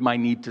understood my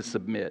need to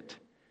submit.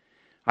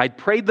 I'd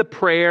prayed the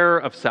prayer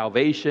of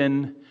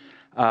salvation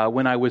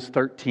when I was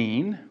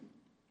 13,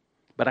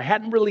 but I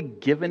hadn't really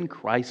given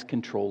Christ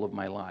control of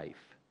my life.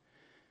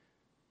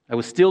 I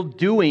was still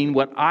doing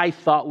what I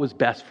thought was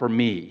best for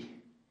me.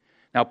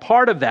 Now,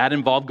 part of that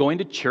involved going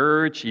to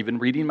church, even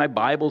reading my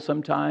Bible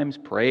sometimes,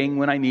 praying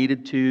when I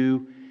needed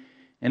to,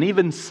 and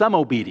even some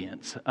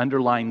obedience,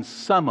 underlying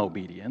some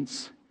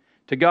obedience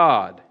to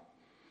God.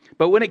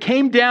 But when it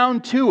came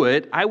down to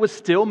it, I was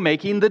still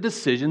making the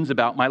decisions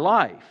about my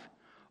life.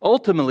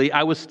 Ultimately,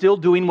 I was still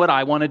doing what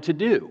I wanted to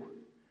do.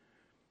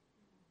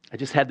 I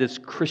just had this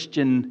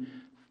Christian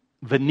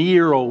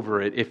veneer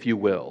over it, if you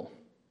will.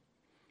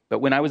 But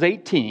when I was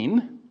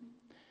 18,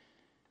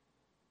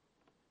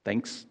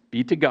 thanks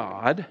be to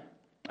God,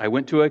 I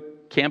went to a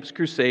Campus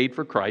Crusade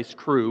for Christ,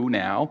 Cru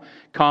now,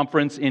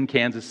 conference in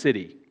Kansas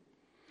City.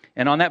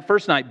 And on that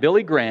first night,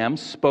 Billy Graham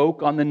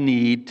spoke on the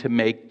need to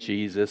make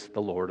Jesus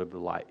the Lord of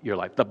your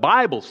life. The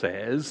Bible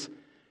says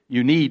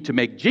you need to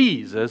make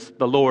Jesus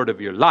the Lord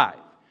of your life.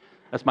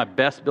 That's my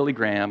best Billy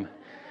Graham,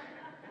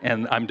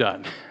 and I'm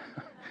done.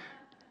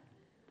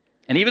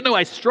 And even though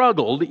I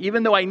struggled,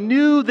 even though I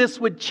knew this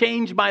would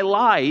change my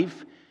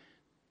life,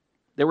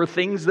 there were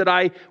things that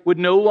I would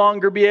no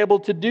longer be able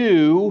to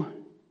do.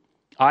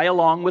 I,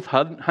 along with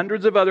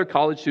hundreds of other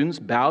college students,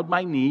 bowed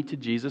my knee to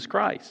Jesus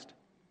Christ.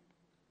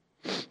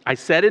 I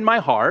said in my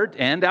heart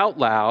and out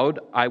loud,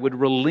 I would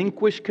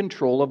relinquish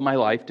control of my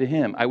life to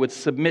Him. I would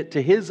submit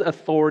to His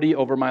authority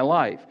over my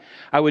life.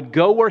 I would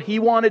go where He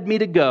wanted me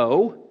to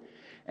go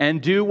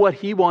and do what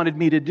He wanted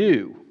me to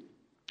do.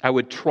 I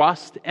would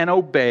trust and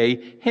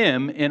obey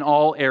Him in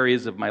all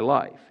areas of my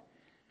life.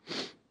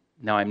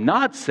 Now, I'm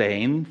not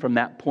saying from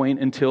that point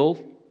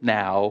until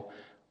now,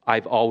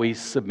 I've always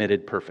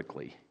submitted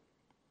perfectly.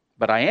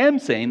 But I am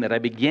saying that I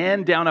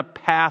began down a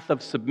path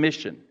of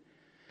submission.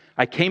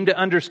 I came to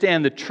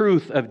understand the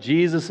truth of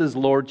Jesus'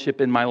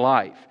 lordship in my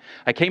life.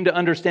 I came to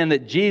understand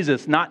that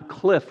Jesus, not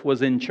Cliff,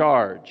 was in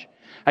charge.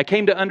 I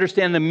came to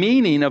understand the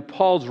meaning of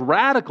Paul's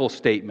radical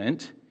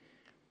statement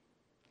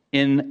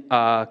in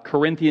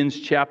Corinthians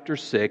chapter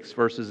 6,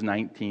 verses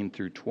 19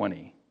 through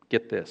 20.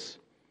 Get this.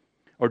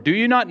 Or do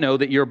you not know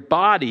that your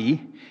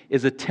body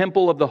is a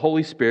temple of the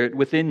Holy Spirit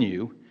within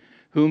you,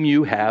 whom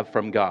you have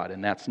from God?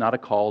 And that's not a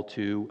call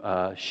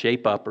to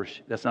shape up, or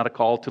that's not a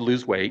call to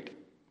lose weight,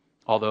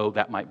 although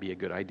that might be a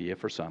good idea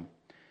for some.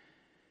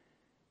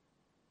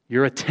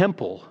 You're a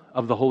temple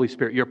of the Holy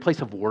Spirit. You're a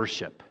place of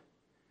worship.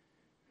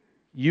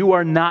 You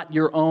are not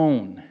your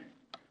own,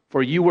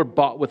 for you were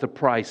bought with a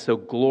price, so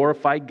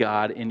glorify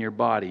God in your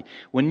body.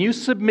 When you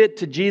submit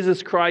to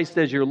Jesus Christ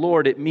as your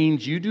Lord, it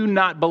means you do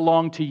not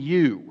belong to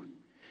you.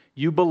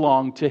 You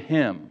belong to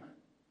Him.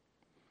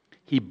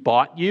 He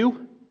bought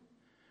you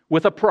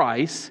with a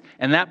price,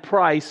 and that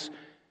price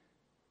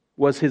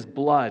was His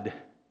blood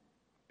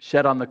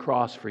shed on the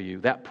cross for you.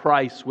 That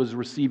price was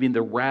receiving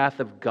the wrath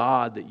of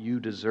God that you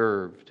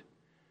deserved.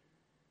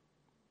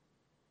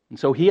 And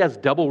so He has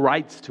double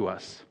rights to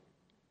us.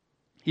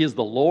 He is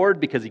the Lord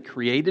because He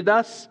created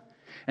us,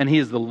 and He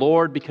is the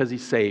Lord because He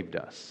saved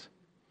us.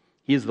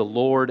 He is the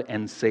Lord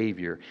and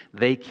Savior.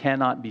 They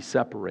cannot be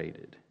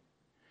separated.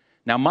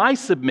 Now, my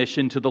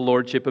submission to the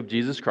Lordship of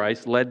Jesus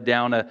Christ led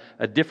down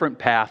a different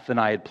path than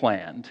I had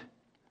planned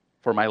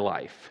for my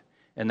life,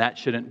 and that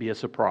shouldn't be a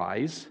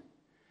surprise.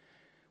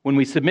 When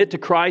we submit to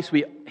Christ,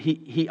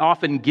 He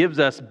often gives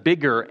us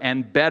bigger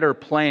and better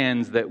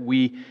plans than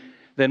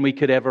we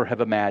could ever have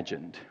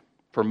imagined.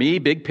 For me,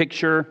 big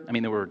picture,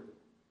 there were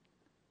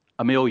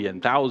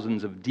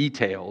thousands of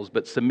details,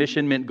 but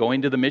submission meant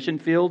going to the mission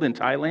field in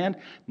Thailand.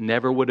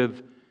 Never would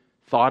have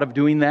thought of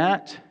doing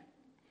that.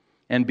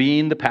 And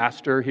being the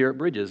pastor here at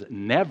Bridges,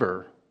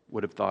 never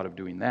would have thought of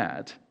doing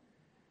that.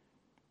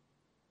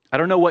 I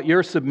don't know what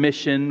your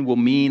submission will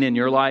mean in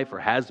your life or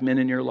has meant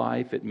in your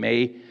life. It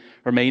may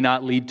or may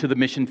not lead to the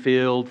mission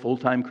field,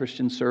 full-time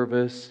Christian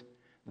service.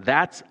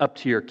 That's up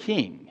to your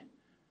King.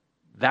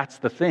 That's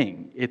the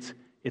thing. It's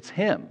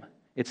Him.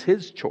 It's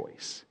His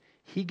choice.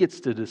 He gets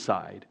to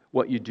decide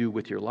what you do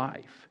with your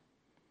life.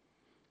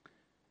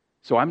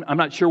 So I'm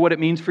not sure what it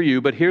means for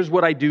you, but here's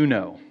what I do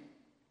know.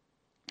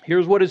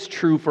 Here's what is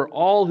true for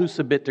all who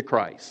submit to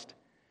Christ.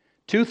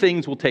 Two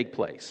things will take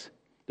place.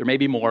 There may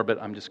be more,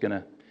 but I'm just going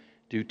to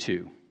do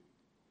two.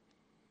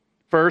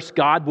 First,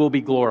 God will be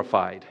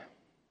glorified.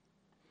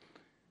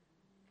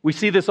 We've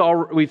seen this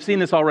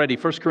already.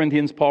 1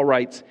 Corinthians, Paul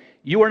writes,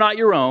 "You are not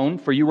your own,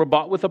 for you were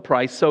bought with a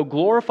price, so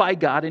glorify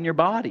God in your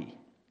body."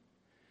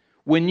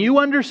 When we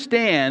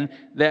understand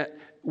that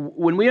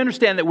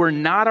we're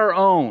not our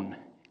own,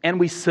 and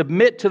we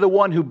submit to the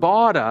one who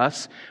bought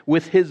us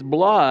with His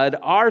blood,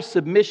 our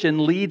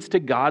submission leads to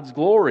God's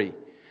glory.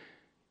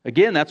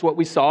 Again, that's what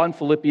we saw in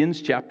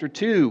Philippians chapter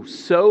 2.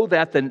 So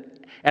that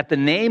at the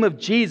name of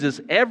Jesus,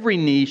 every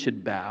knee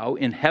should bow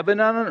in heaven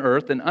and on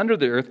earth and under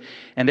the earth,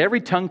 and every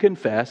tongue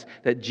confess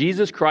that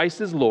Jesus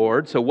Christ is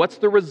Lord. So what's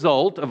the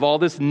result of all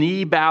this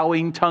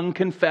knee-bowing,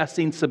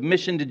 tongue-confessing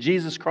submission to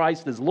Jesus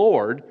Christ as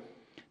Lord?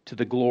 To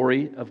the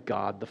glory of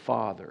God the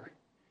Father.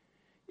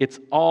 It's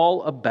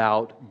all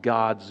about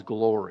God's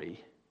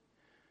glory.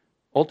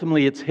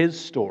 Ultimately, it's His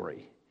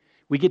story.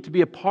 We get to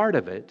be a part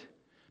of it,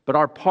 but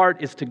our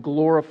part is to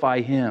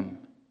glorify Him.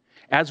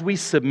 As we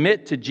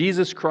submit to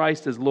Jesus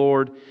Christ as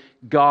Lord,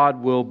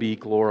 God will be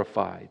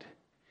glorified.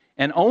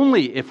 And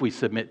only if we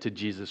submit to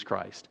Jesus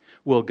Christ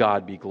will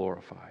God be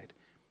glorified.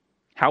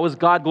 How is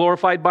God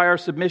glorified by our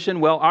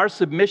submission? Well, our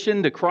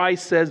submission to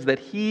Christ says that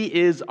He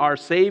is our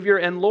Savior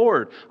and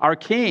Lord, our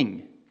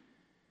King.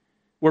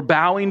 We're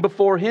bowing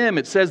before Him.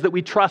 It says that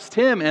we trust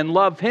Him and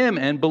love Him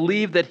and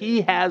believe that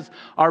He has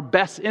our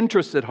best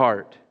interests at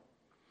heart.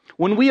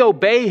 When we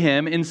obey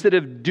Him, instead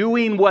of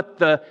doing what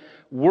the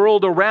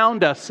world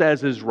around us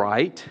says is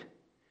right,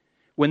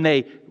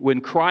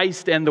 when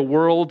Christ and the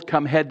world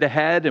come head to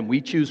head and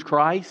we choose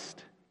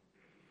Christ,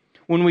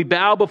 when we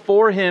bow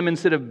before Him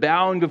instead of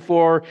bowing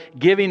before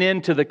giving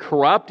in to the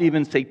corrupt,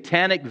 even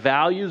satanic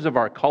values of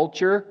our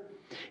culture,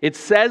 it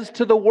says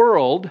to the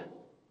world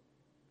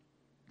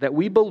that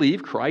we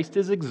believe Christ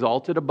is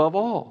exalted above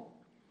all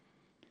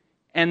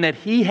and that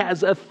He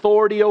has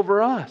authority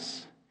over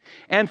us.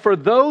 And for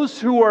those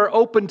who are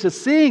open to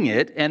seeing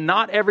it, and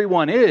not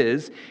everyone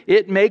is,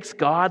 it makes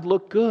God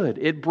look good.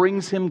 It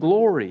brings Him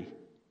glory.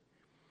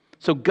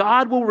 So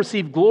God will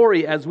receive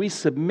glory as we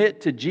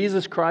submit to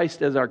Jesus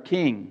Christ as our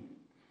King.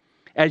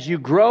 As you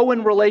grow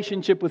in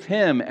relationship with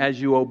Him,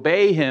 as you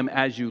obey Him,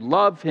 as you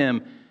love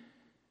Him,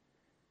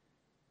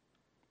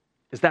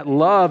 as that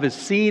love is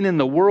seen in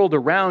the world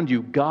around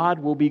you, God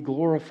will be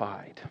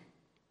glorified.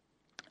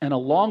 And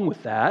along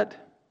with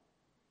that,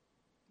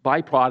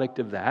 byproduct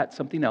of that,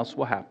 something else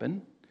will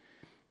happen.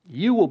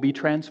 You will be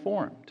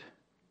transformed.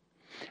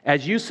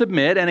 As you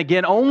submit, and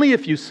again, only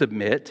if you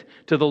submit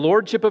to the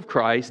Lordship of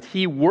Christ,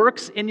 He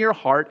works in your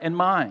heart and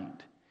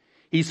mind.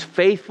 He's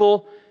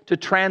faithful to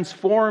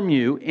transform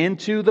you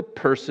into the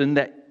person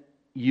that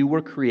you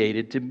were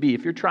created to be.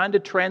 If you're trying to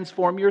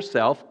transform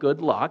yourself,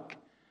 good luck.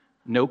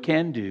 No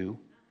can do.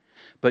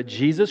 But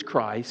Jesus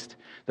Christ,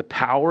 the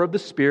power of the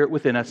Spirit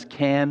within us,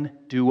 can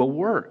do a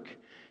work.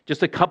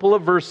 Just a couple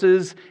of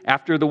verses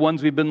after the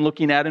ones we've been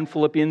looking at in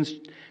Philippians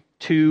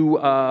 2,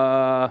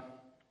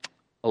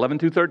 11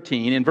 through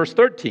 13. In verse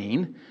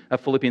 13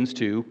 of Philippians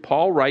 2,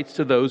 Paul writes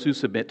to those who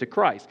submit to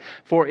Christ,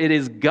 "For it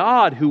is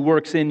God who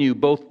works in you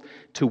both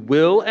to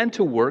will and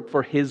to work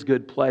for His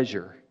good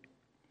pleasure."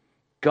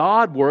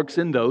 God works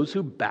in those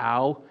who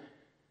bow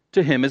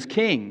to Him as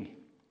King.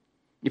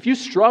 If you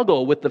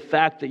struggle with the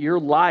fact that your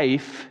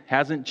life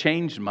hasn't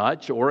changed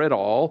much or at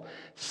all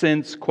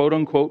since, quote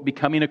unquote,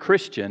 becoming a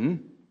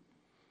Christian,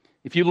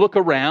 if you look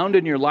around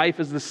and your life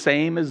is the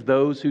same as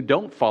those who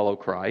don't follow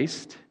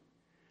Christ,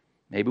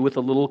 maybe with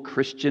a little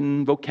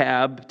Christian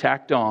vocab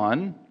tacked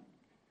on,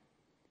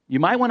 you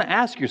might want to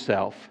ask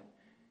yourself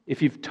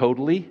if you've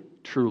totally,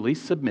 truly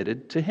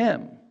submitted to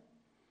Him.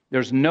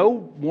 There's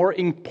no more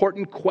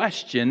important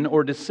question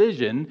or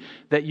decision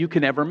that you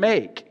can ever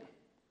make.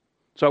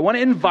 So I want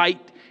to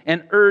invite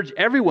and urge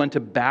everyone to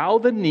bow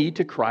the knee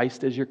to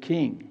Christ as your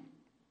King.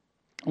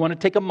 I want to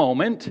take a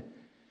moment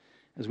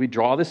as we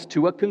draw this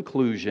to a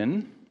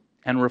conclusion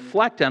and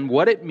reflect on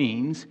what it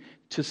means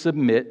to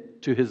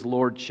submit to His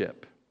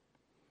Lordship.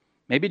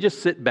 Maybe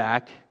just sit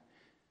back.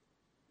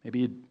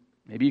 Maybe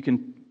you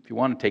can, if you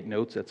want to take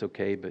notes, that's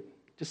okay, but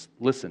just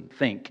listen,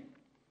 think.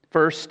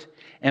 First,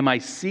 am I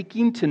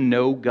seeking to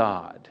know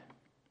God,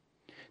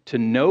 to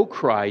know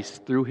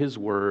Christ through His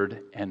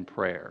Word and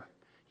prayer?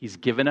 He's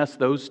given us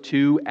those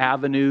two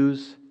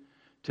avenues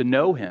to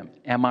know Him.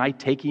 Am I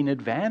taking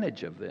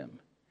advantage of them?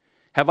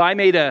 Have I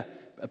made a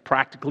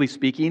practically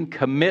speaking,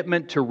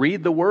 commitment to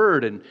read the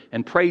Word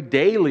and pray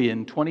daily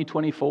in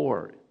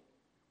 2024?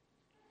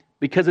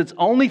 Because it's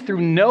only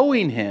through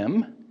knowing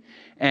Him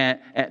and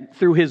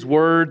through His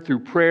Word, through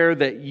prayer,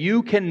 that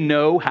you can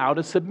know how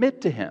to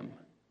submit to Him.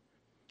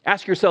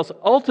 Ask yourselves,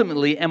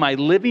 ultimately, am I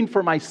living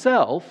for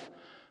myself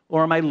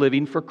or am I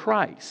living for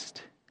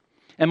Christ?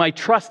 Am I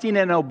trusting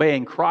and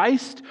obeying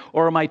Christ,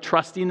 or am I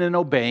trusting and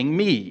obeying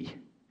me?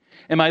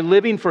 Am I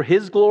living for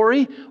His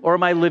glory, or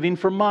am I living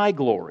for my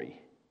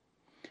glory?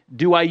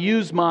 Do I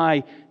use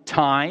my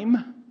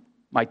time,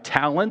 my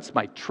talents,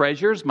 my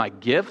treasures, my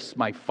gifts,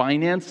 my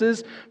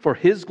finances for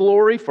His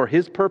glory, for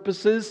His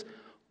purposes,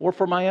 or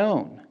for my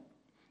own?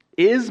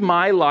 Is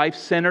my life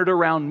centered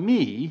around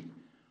me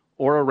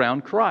or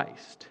around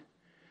Christ?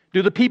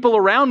 Do the people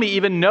around me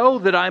even know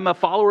that I'm a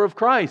follower of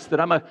Christ, that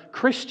I'm a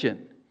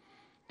Christian?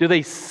 Do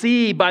they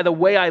see by the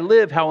way I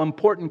live how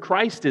important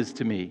Christ is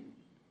to me?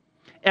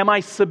 Am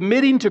I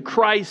submitting to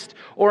Christ,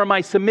 or am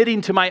I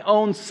submitting to my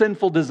own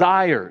sinful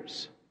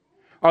desires?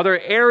 Are there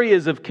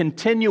areas of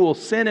continual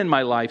sin in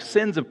my life,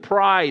 sins of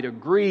pride or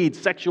greed,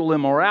 sexual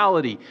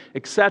immorality,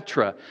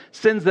 etc.,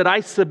 sins that I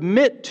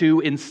submit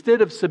to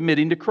instead of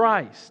submitting to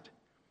Christ?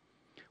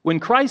 When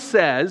Christ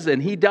says,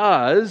 and He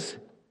does,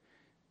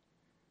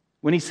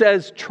 when He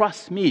says,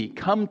 trust me,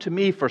 come to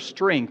me for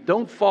strength,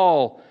 don't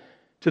fall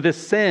to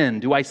this sin,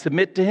 do I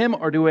submit to Him,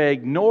 or do I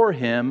ignore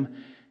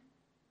Him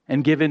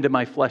and give in to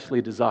my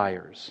fleshly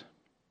desires?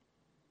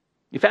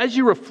 If as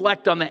you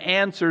reflect on the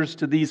answers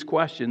to these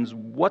questions,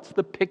 what's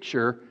the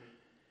picture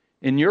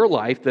in your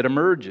life that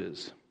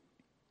emerges?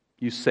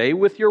 You say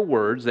with your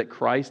words that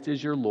Christ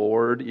is your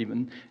Lord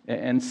even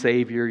and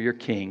Savior, your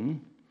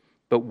King,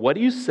 but what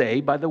do you say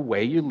by the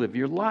way you live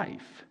your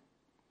life?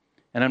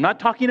 And I'm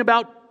not talking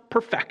about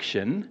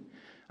perfection.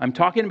 I'm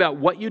talking about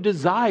what you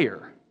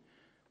desire,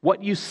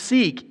 what you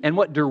seek, and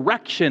what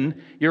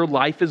direction your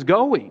life is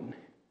going.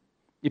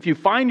 If you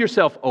find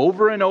yourself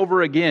over and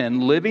over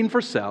again living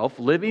for self,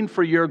 living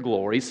for your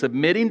glory,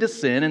 submitting to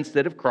sin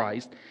instead of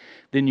Christ,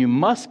 then you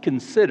must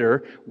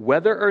consider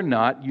whether or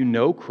not you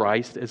know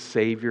Christ as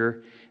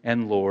Savior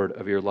and Lord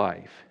of your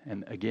life.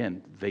 And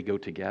again, they go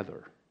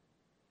together.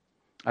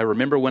 I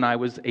remember when I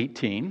was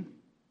 18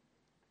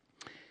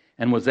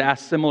 and was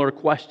asked similar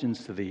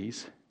questions to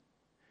these.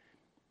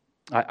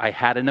 I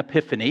had an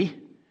epiphany,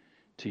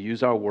 to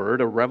use our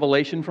word, a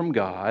revelation from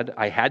God.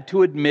 I had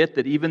to admit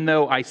that even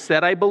though I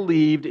said I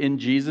believed in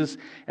Jesus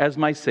as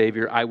my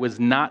Savior, I was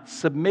not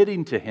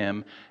submitting to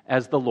Him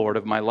as the Lord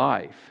of my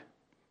life.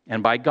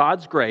 And by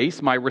God's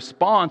grace, my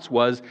response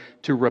was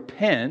to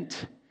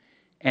repent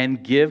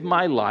and give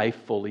my life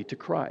fully to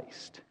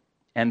Christ.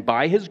 And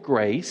by His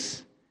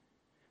grace,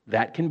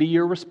 that can be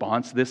your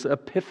response, this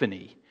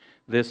epiphany,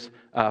 this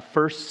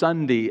first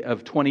Sunday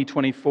of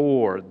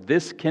 2024.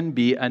 This can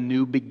be a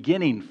new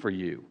beginning for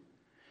you.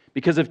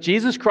 Because if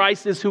Jesus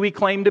Christ is who He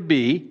claimed to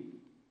be,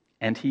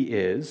 and He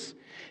is,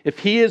 if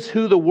He is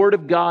who the Word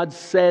of God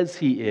says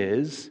He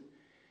is,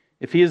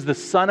 if He is the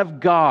Son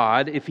of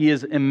God, if He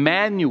is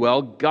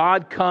Emmanuel,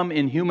 God come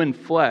in human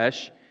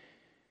flesh,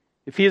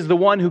 if He is the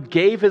one who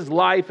gave His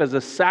life as a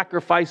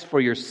sacrifice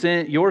for your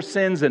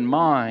sins and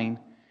mine,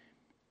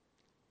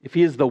 if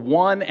He is the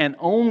one and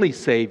only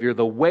Savior,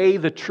 the way,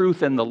 the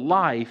truth, and the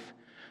life,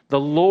 the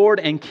Lord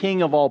and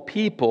King of all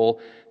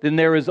people, then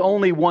there is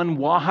only one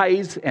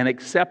wise and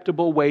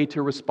acceptable way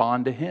to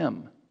respond to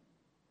Him.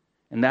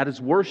 And that is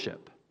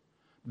worship.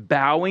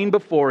 Bowing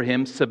before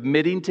Him,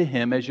 submitting to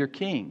Him as your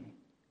King.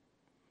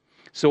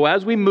 So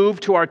as we move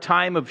to our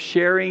time of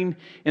sharing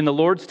in the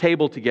Lord's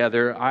table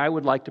together, I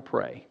would like to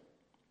pray.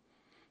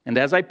 And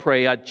as I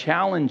pray, I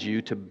challenge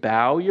you to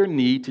bow your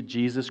knee to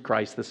Jesus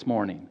Christ this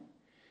morning.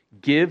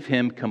 Give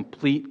Him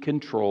complete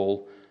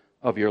control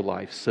of your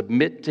life.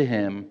 Submit to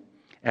Him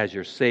as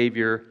your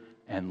Savior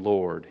and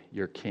Lord,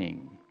 your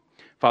King.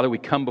 Father, we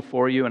come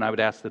before you, and I would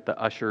ask that the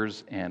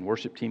ushers and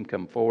worship team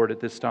come forward at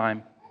this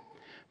time.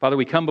 Father,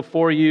 we come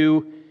before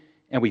you,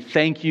 and we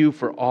thank you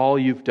for all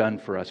you've done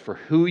for us, for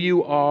who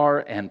you are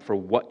and for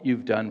what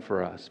you've done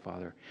for us,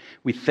 Father.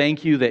 We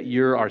thank you that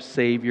you're our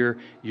Savior,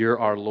 you're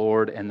our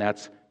Lord, and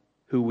that's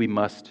who we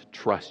must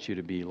trust you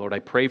to be. Lord, I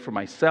pray for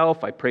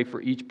myself, I pray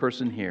for each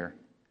person here,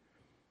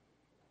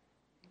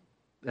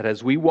 that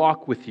as we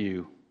walk with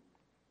you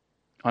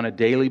on a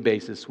daily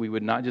basis, we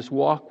would not just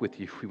walk with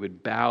you, we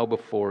would bow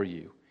before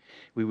you.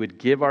 We would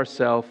give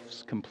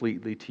ourselves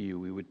completely to you.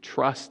 We would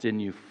trust in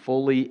you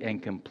fully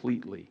and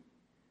completely.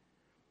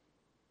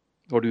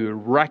 Lord, we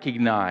would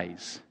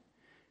recognize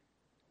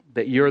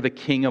that you're the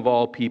King of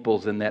all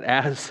peoples, and that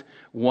as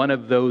one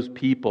of those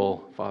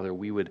people, Father,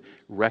 we would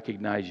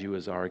recognize you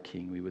as our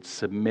King. We would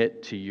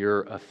submit to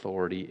your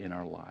authority in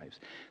our lives.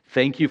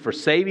 Thank you for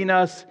saving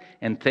us,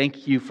 and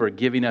thank you for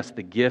giving us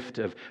the gift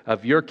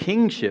of your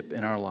kingship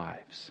in our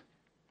lives.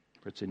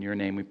 For it's in your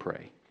name we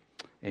pray.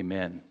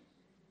 Amen.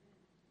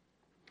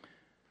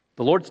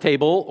 The Lord's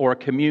table, or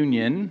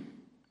communion,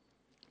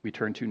 we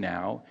turn to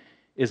now,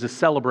 is a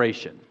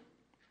celebration,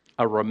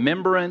 a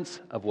remembrance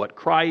of what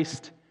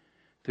Christ,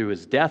 through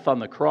His death on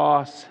the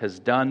cross, has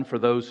done for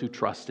those who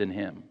trust in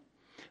Him.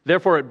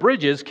 Therefore, at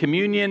Bridges,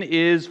 communion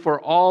is for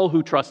all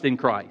who trust in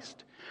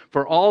Christ,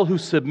 for all who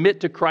submit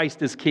to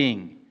Christ as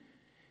King.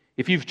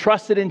 If you've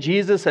trusted in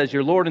Jesus as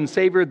your Lord and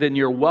Savior, then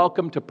you're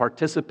welcome to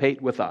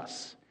participate with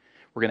us.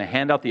 We're going to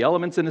hand out the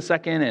elements in a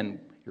second, and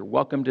you're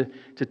welcome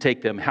to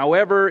take them.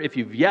 However, if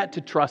you've yet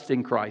to trust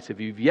in Christ, if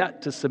you've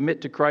yet to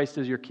submit to Christ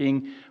as your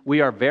King,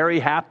 we are very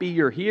happy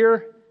you're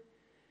here,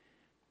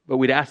 but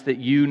we'd ask that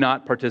you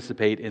not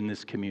participate in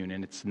this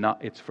communion.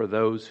 It's for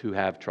those who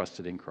have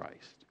trusted in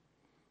Christ.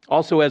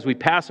 Also, as we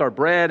pass our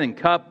bread and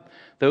cup,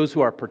 those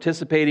who are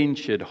participating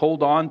should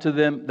hold on to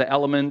them, the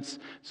elements,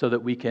 so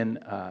that we can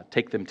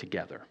take them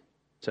together.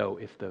 So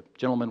if the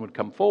gentleman would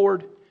come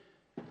forward,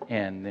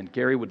 and then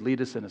Gary would lead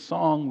us in a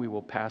song, we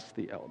will pass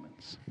the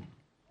elements.